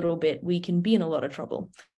bend a little bit, we can be in a lot of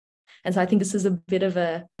trouble. And so I think this is a bit of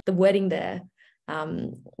the wording there,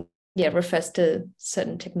 refers to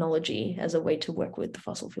certain technology as a way to work with the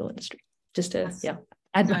fossil fuel industry. Just to,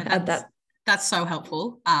 add that. That's so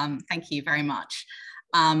helpful. Thank you very much.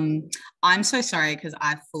 I'm so sorry because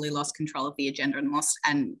I've fully lost control of the agenda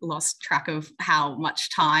and lost track of how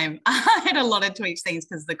much time I had allotted to each thing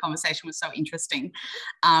because the conversation was so interesting.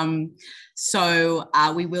 So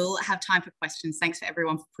we will have time for questions. Thanks for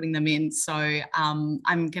everyone for putting them in. So I'm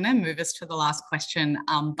going to move us to the last question,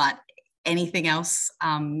 but anything else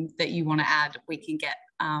that you want to add, we can get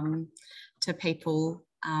to people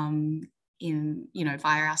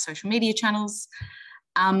via our social media channels.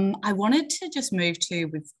 I wanted to just move to,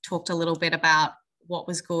 we've talked a little bit about what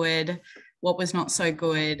was good, what was not so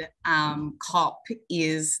good. COP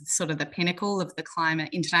is sort of the pinnacle of the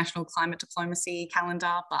international climate diplomacy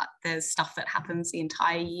calendar, but there's stuff that happens the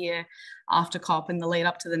entire year after COP and the lead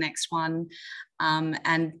up to the next one.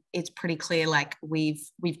 And it's pretty clear, like we've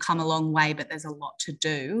come a long way, but there's a lot to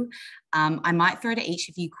do. I might throw to each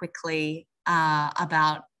of you quickly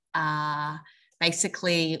about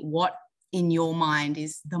basically what in your mind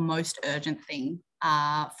is the most urgent thing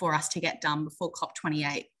for us to get done before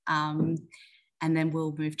COP28, and then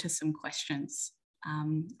we'll move to some questions.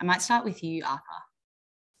 I might start with you, Arthur.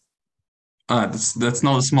 That's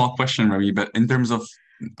not a small question, Rami, but in terms of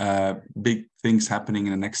big things happening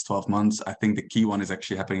in the next 12 months, I think the key one is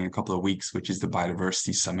actually happening in a couple of weeks, which is the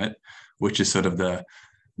Biodiversity Summit, which is sort of the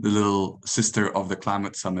little sister of the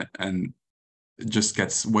Climate Summit, and it just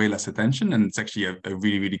gets way less attention. And it's actually a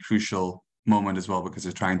really, really crucial moment as well, because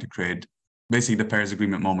they're trying to create basically the Paris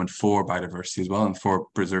Agreement moment for biodiversity as well and for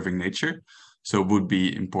preserving nature. So it would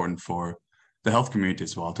be important for the health community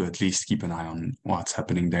as well to at least keep an eye on what's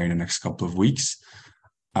happening there in the next couple of weeks.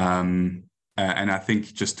 And I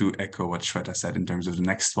think just to echo what Shweta said in terms of the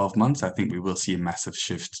next 12 months, I think we will see a massive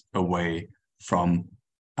shift away from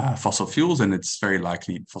fossil fuels, and it's very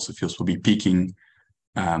likely fossil fuels will be peaking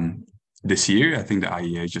this year. I think the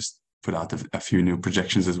IEA just put out a few new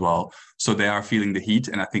projections as well. So they are feeling the heat,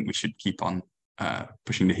 and I think we should keep on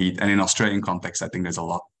pushing the heat. And in Australian context, I think there's a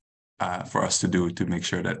lot for us to do to make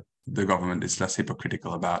sure that the government is less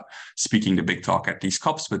hypocritical about speaking the big talk at these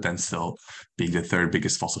COPs, but then still being the third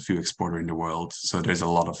biggest fossil fuel exporter in the world. So there's a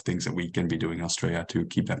lot of things that we can be doing in Australia to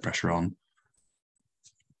keep that pressure on.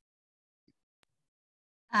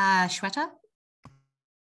 Shweta?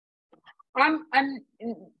 I'm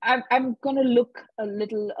going to look a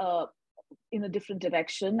little in a different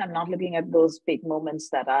direction. I'm not looking at those big moments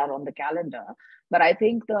that are on the calendar, but I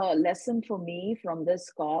think the lesson for me from this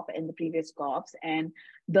COP and the previous COPs and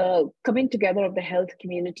the coming together of the health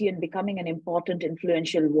community and becoming an important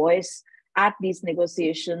influential voice at these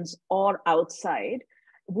negotiations or outside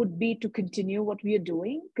would be to continue what we are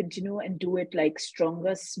doing, continue and do it like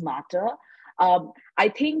stronger, smarter. I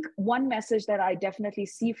think one message that I definitely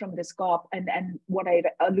see from this COP and what I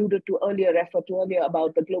alluded to earlier, referred to earlier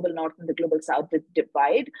about the global north and the global south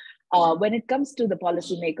divide, when it comes to the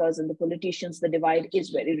policymakers and the politicians, the divide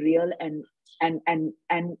is very real and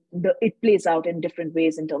it plays out in different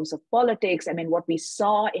ways in terms of politics. I mean, what we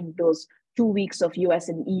saw in those 2 weeks of US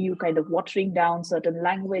and EU kind of watering down certain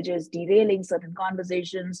languages, derailing certain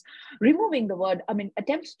conversations, removing the word,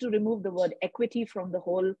 attempts to remove the word equity from the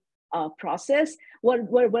whole process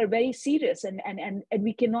were very serious, and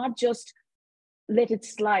we cannot just let it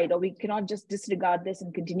slide, or we cannot just disregard this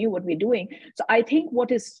and continue what we're doing. So I think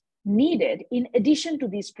what is needed in addition to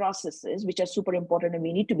these processes, which are super important and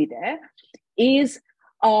we need to be there, is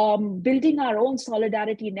building our own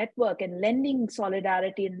solidarity network and lending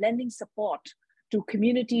solidarity and lending support to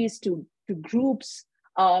communities, to groups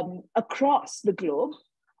across the globe,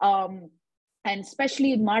 and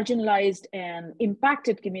especially marginalized and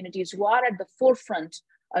impacted communities who are at the forefront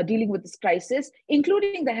dealing with this crisis,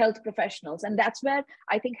 including the health professionals. And that's where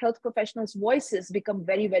I think health professionals' voices become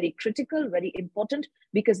very, very critical, very important,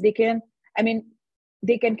 because they can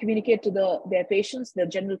communicate to their patients, the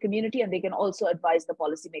general community, and they can also advise the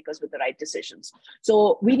policymakers with the right decisions.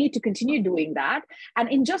 So we need to continue doing that. And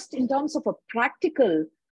in terms of a practical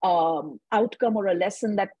outcome or a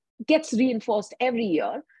lesson that gets reinforced every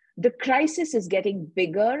year, the crisis is getting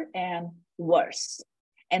bigger and worse,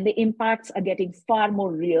 and the impacts are getting far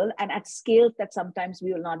more real and at scale that sometimes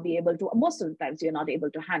we will not be able to, most of the times we are not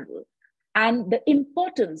able to handle. And the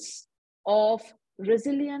importance of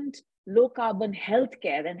resilient, low carbon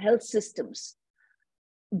healthcare and health systems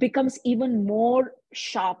becomes even more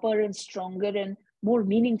sharper and stronger and more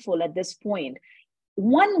meaningful at this point.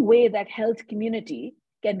 One way that health community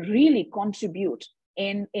can really contribute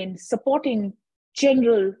in supporting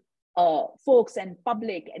general folks and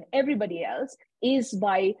public and everybody else is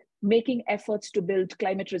by making efforts to build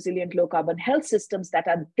climate resilient, low carbon health systems that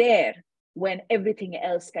are there when everything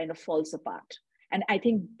else kind of falls apart. And I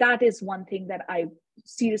think that is one thing that I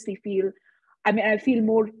seriously feel, I feel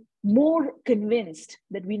more convinced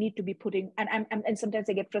that we need to be putting, and sometimes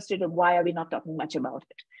I get frustrated, why are we not talking much about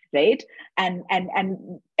it, right? And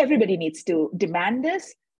everybody needs to demand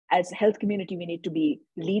this. As a health community, we need to be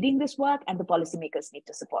leading this work, and the policymakers need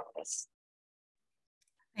to support this.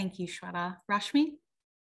 Thank you, Shweta. Rashmi?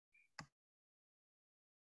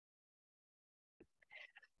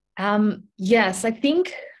 Yes, I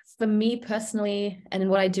think for me personally, and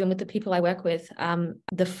what I do with the people I work with,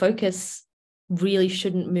 the focus really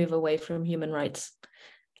shouldn't move away from human rights.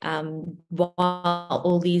 While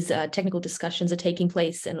all these technical discussions are taking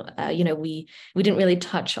place, and we didn't really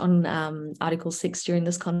touch on Article 6 during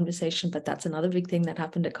this conversation, but that's another big thing that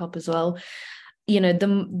happened at COP as well.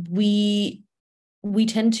 We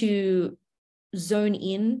tend to zone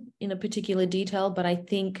in a particular detail, but I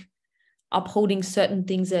think upholding certain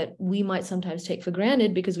things that we might sometimes take for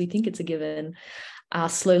granted because we think it's a given are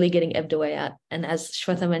slowly getting ebbed away at. And as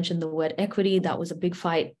Shweta mentioned, the word equity, that was a big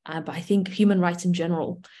fight. But I think human rights in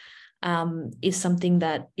general is something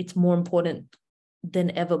that it's more important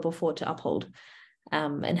than ever before to uphold.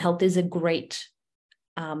 And health is a great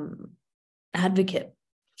advocate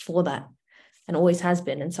for that and always has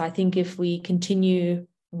been. And so I think if we continue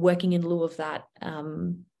working in lieu of that,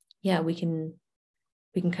 we can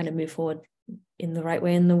kind of move forward in the right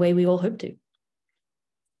way, in the way we all hope to.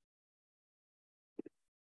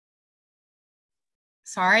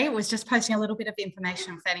 Sorry, was just posting a little bit of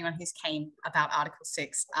information for anyone who's keen about Article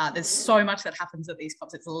 6. There's so much that happens at these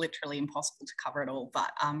COPs, it's literally impossible to cover it all,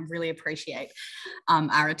 but really appreciate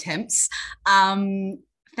our attempts.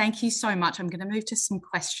 Thank you so much. I'm going to move to some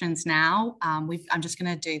questions now. I'm just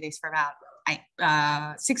going to do this for about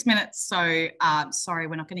 6 minutes. So sorry,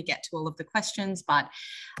 we're not going to get to all of the questions, but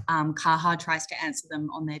Kaha tries to answer them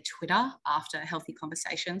on their Twitter after healthy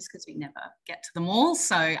conversations because we never get to them all.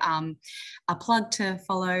 So a plug to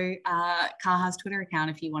follow Kaha's Twitter account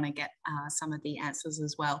if you want to get some of the answers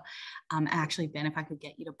as well. Actually, Ben, if I could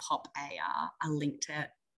get you to pop a link to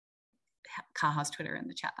Kaha's Twitter in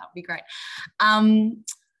the chat, that would be great.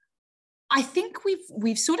 I think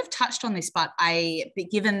we've sort of touched on this, but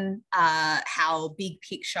given how big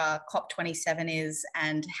picture COP27 is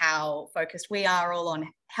and how focused we are all on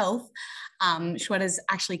health, Shweta's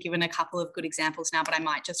actually given a couple of good examples now, but I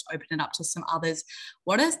might just open it up to some others.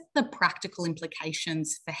 What are the practical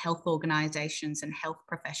implications for health organisations and health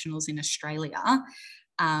professionals in Australia?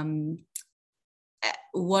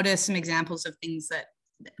 What are some examples of things that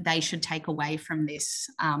they should take away from this?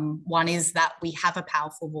 One is that we have a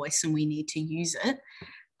powerful voice and we need to use it.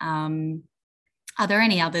 Are there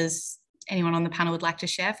any others anyone on the panel would like to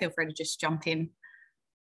share? Feel free to just jump in.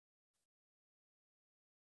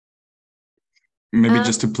 Maybe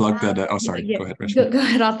just to plug that. Oh, sorry. Yeah. Go ahead, Rashmi. Go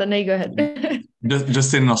ahead, Arthur. No, go ahead.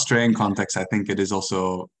 just in an Australian context, I think it is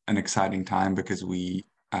also an exciting time because the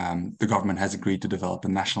government has agreed to develop a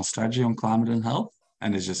national strategy on climate and health.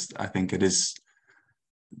 And it's just, I think it is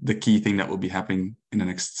the key thing that will be happening in the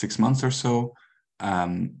next 6 months or so.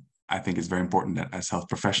 I think it's very important that as health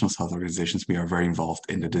professionals, health organizations, we are very involved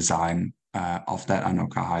in the design of that. I know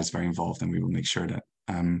Kaha is very involved, and we will make sure that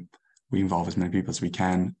we involve as many people as we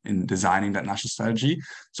can in designing that national strategy.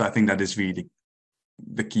 So I think that is really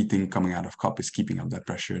the key thing coming out of COP, is keeping up that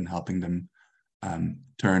pressure and helping them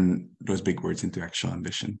turn those big words into actual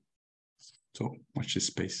ambition. So watch this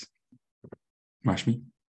space. Rashmi?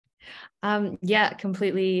 Yeah,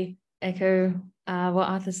 completely echo what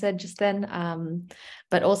Arthur said just then.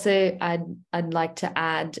 But also I'd like to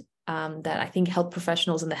add that I think health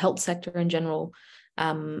professionals and the health sector in general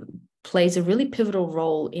plays a really pivotal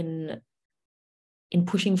role in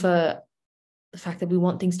pushing for the fact that we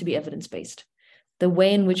want things to be evidence-based. The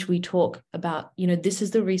way in which we talk about, this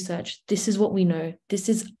is the research, this is what we know, this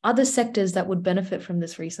is other sectors that would benefit from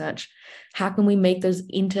this research. How can we make those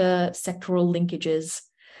intersectoral linkages?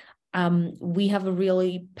 We have a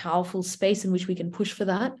really powerful space in which we can push for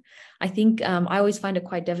that. I think I always find it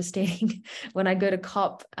quite devastating when I go to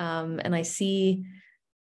COP and I see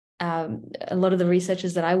a lot of the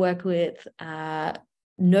researchers that I work with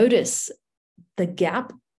notice the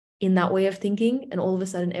gap in that way of thinking, and all of a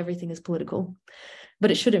sudden everything is political.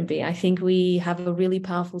 But it shouldn't be. I think we have a really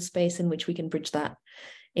powerful space in which we can bridge that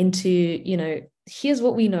into, here's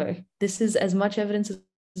what we know. This is as much evidence as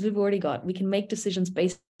we've already got. We can make decisions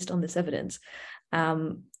based on this evidence.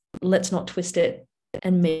 Let's not twist it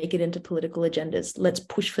and make it into political agendas. Let's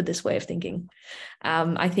push for this way of thinking.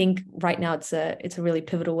 I think right now it's a really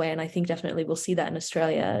pivotal way, and I think definitely we'll see that in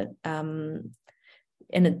Australia.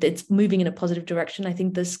 And it's moving in a positive direction. I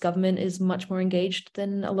think this government is much more engaged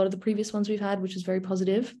than a lot of the previous ones we've had, which is very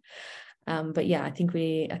positive. But yeah, I think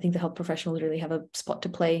the health professionals really have a spot to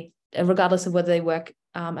play, regardless of whether they work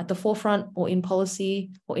at the forefront or in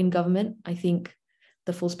policy or in government. I think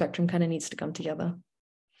the full spectrum kind of needs to come together.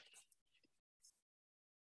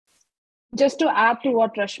 Just to add to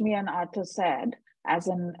what Rashmi and Arthur said, as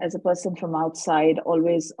a person from outside,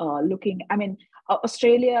 always looking, I mean,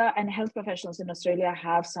 Australia and health professionals in Australia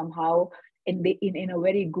have somehow, in a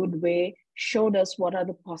very good way, showed us what are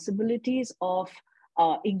the possibilities of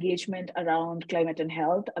engagement around climate and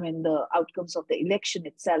health. I mean, the outcomes of the election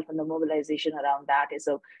itself and the mobilization around that is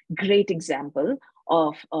a great example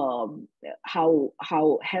of how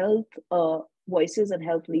health voices and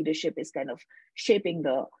health leadership is kind of shaping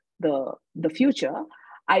the future.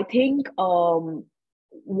 I think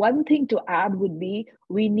one thing to add would be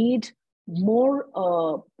we need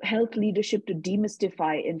more health leadership to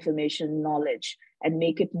demystify information knowledge and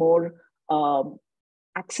make it more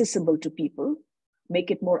accessible to people,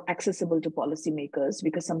 make it more accessible to policymakers,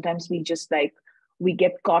 because sometimes we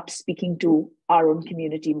get caught speaking to our own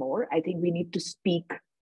community more. I think we need to speak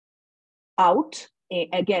out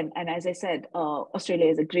again. And as I said, Australia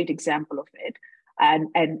is a great example of it. And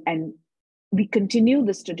we continue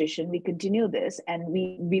this tradition, we continue this, and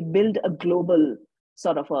we build a global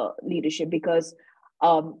sort of a leadership, because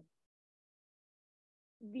what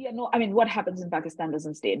happens in Pakistan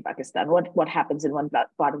doesn't stay in Pakistan. What happens in one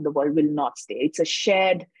part of the world will not stay.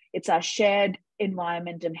 It's our shared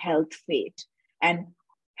environment and health fate. And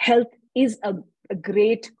health is a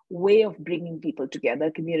great way of bringing people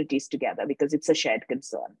together, communities together, because it's a shared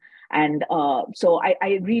concern. And so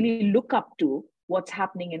I really look up to what's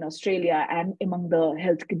happening in Australia and among the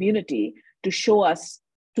health community to show us,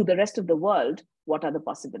 to the rest of the world, what are the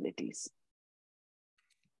possibilities.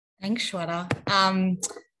 Thanks, Shweta.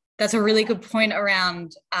 That's a really good point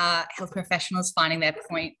around health professionals finding their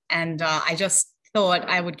point. And I just thought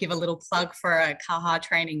I would give a little plug for a CAHA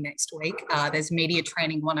training next week. There's Media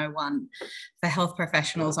Training 101 for health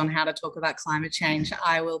professionals on how to talk about climate change.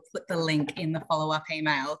 I will put the link in the follow-up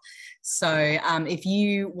email. So if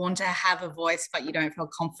you want to have a voice but you don't feel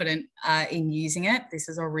confident in using it, this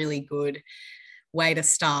is a really good way to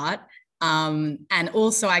start. And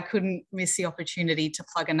also I couldn't miss the opportunity to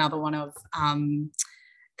plug another one of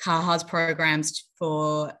CAHA's programs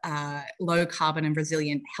for low carbon and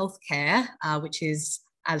resilient healthcare, which is,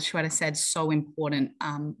 as Shweta said, so important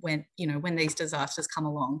when these disasters come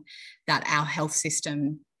along, that our health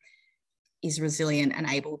system is resilient and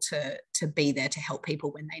able to be there to help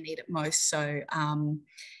people when they need it most. So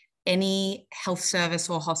any health service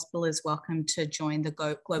or hospital is welcome to join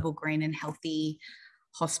the Global Green and Healthy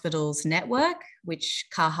Hospitals Network, which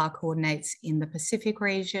CAHA coordinates in the Pacific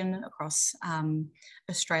region across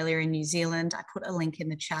Australia and New Zealand. I put a link in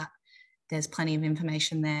the chat. There's plenty of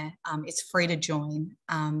information there. It's free to join,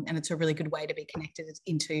 and it's a really good way to be connected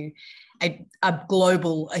into a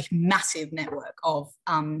massive network of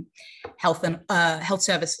health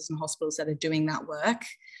services and hospitals that are doing that work,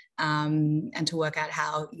 and to work out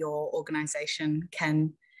how your organisation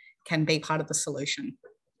can be part of the solution.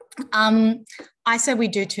 I said we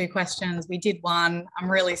do 2 questions. We did one.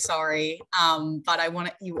 I'm really sorry, but I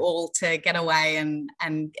want you all to get away and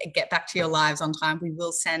get back to your lives on time. We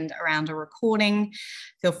will send around a recording.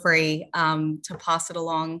 Feel free to pass it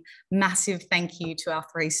along. Massive thank you to our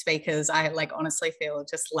 3 speakers. I honestly feel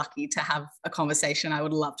just lucky to have a conversation I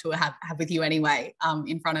would love to have with you anyway,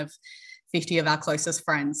 in front of 50 of our closest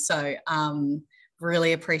friends. So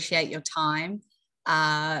really appreciate your time.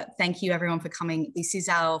 Thank you everyone for coming. This is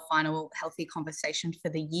our final healthy conversation for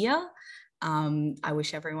the year. I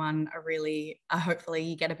wish everyone hopefully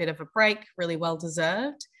you get a bit of a break, really well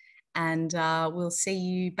deserved, and we'll see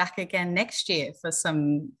you back again next year for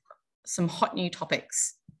some hot new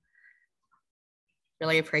topics.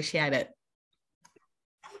 Really appreciate it.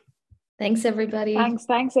 Thanks everybody.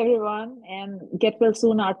 Thanks everyone, and get well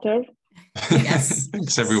soon, Arthur. Yes.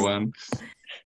 Thanks everyone.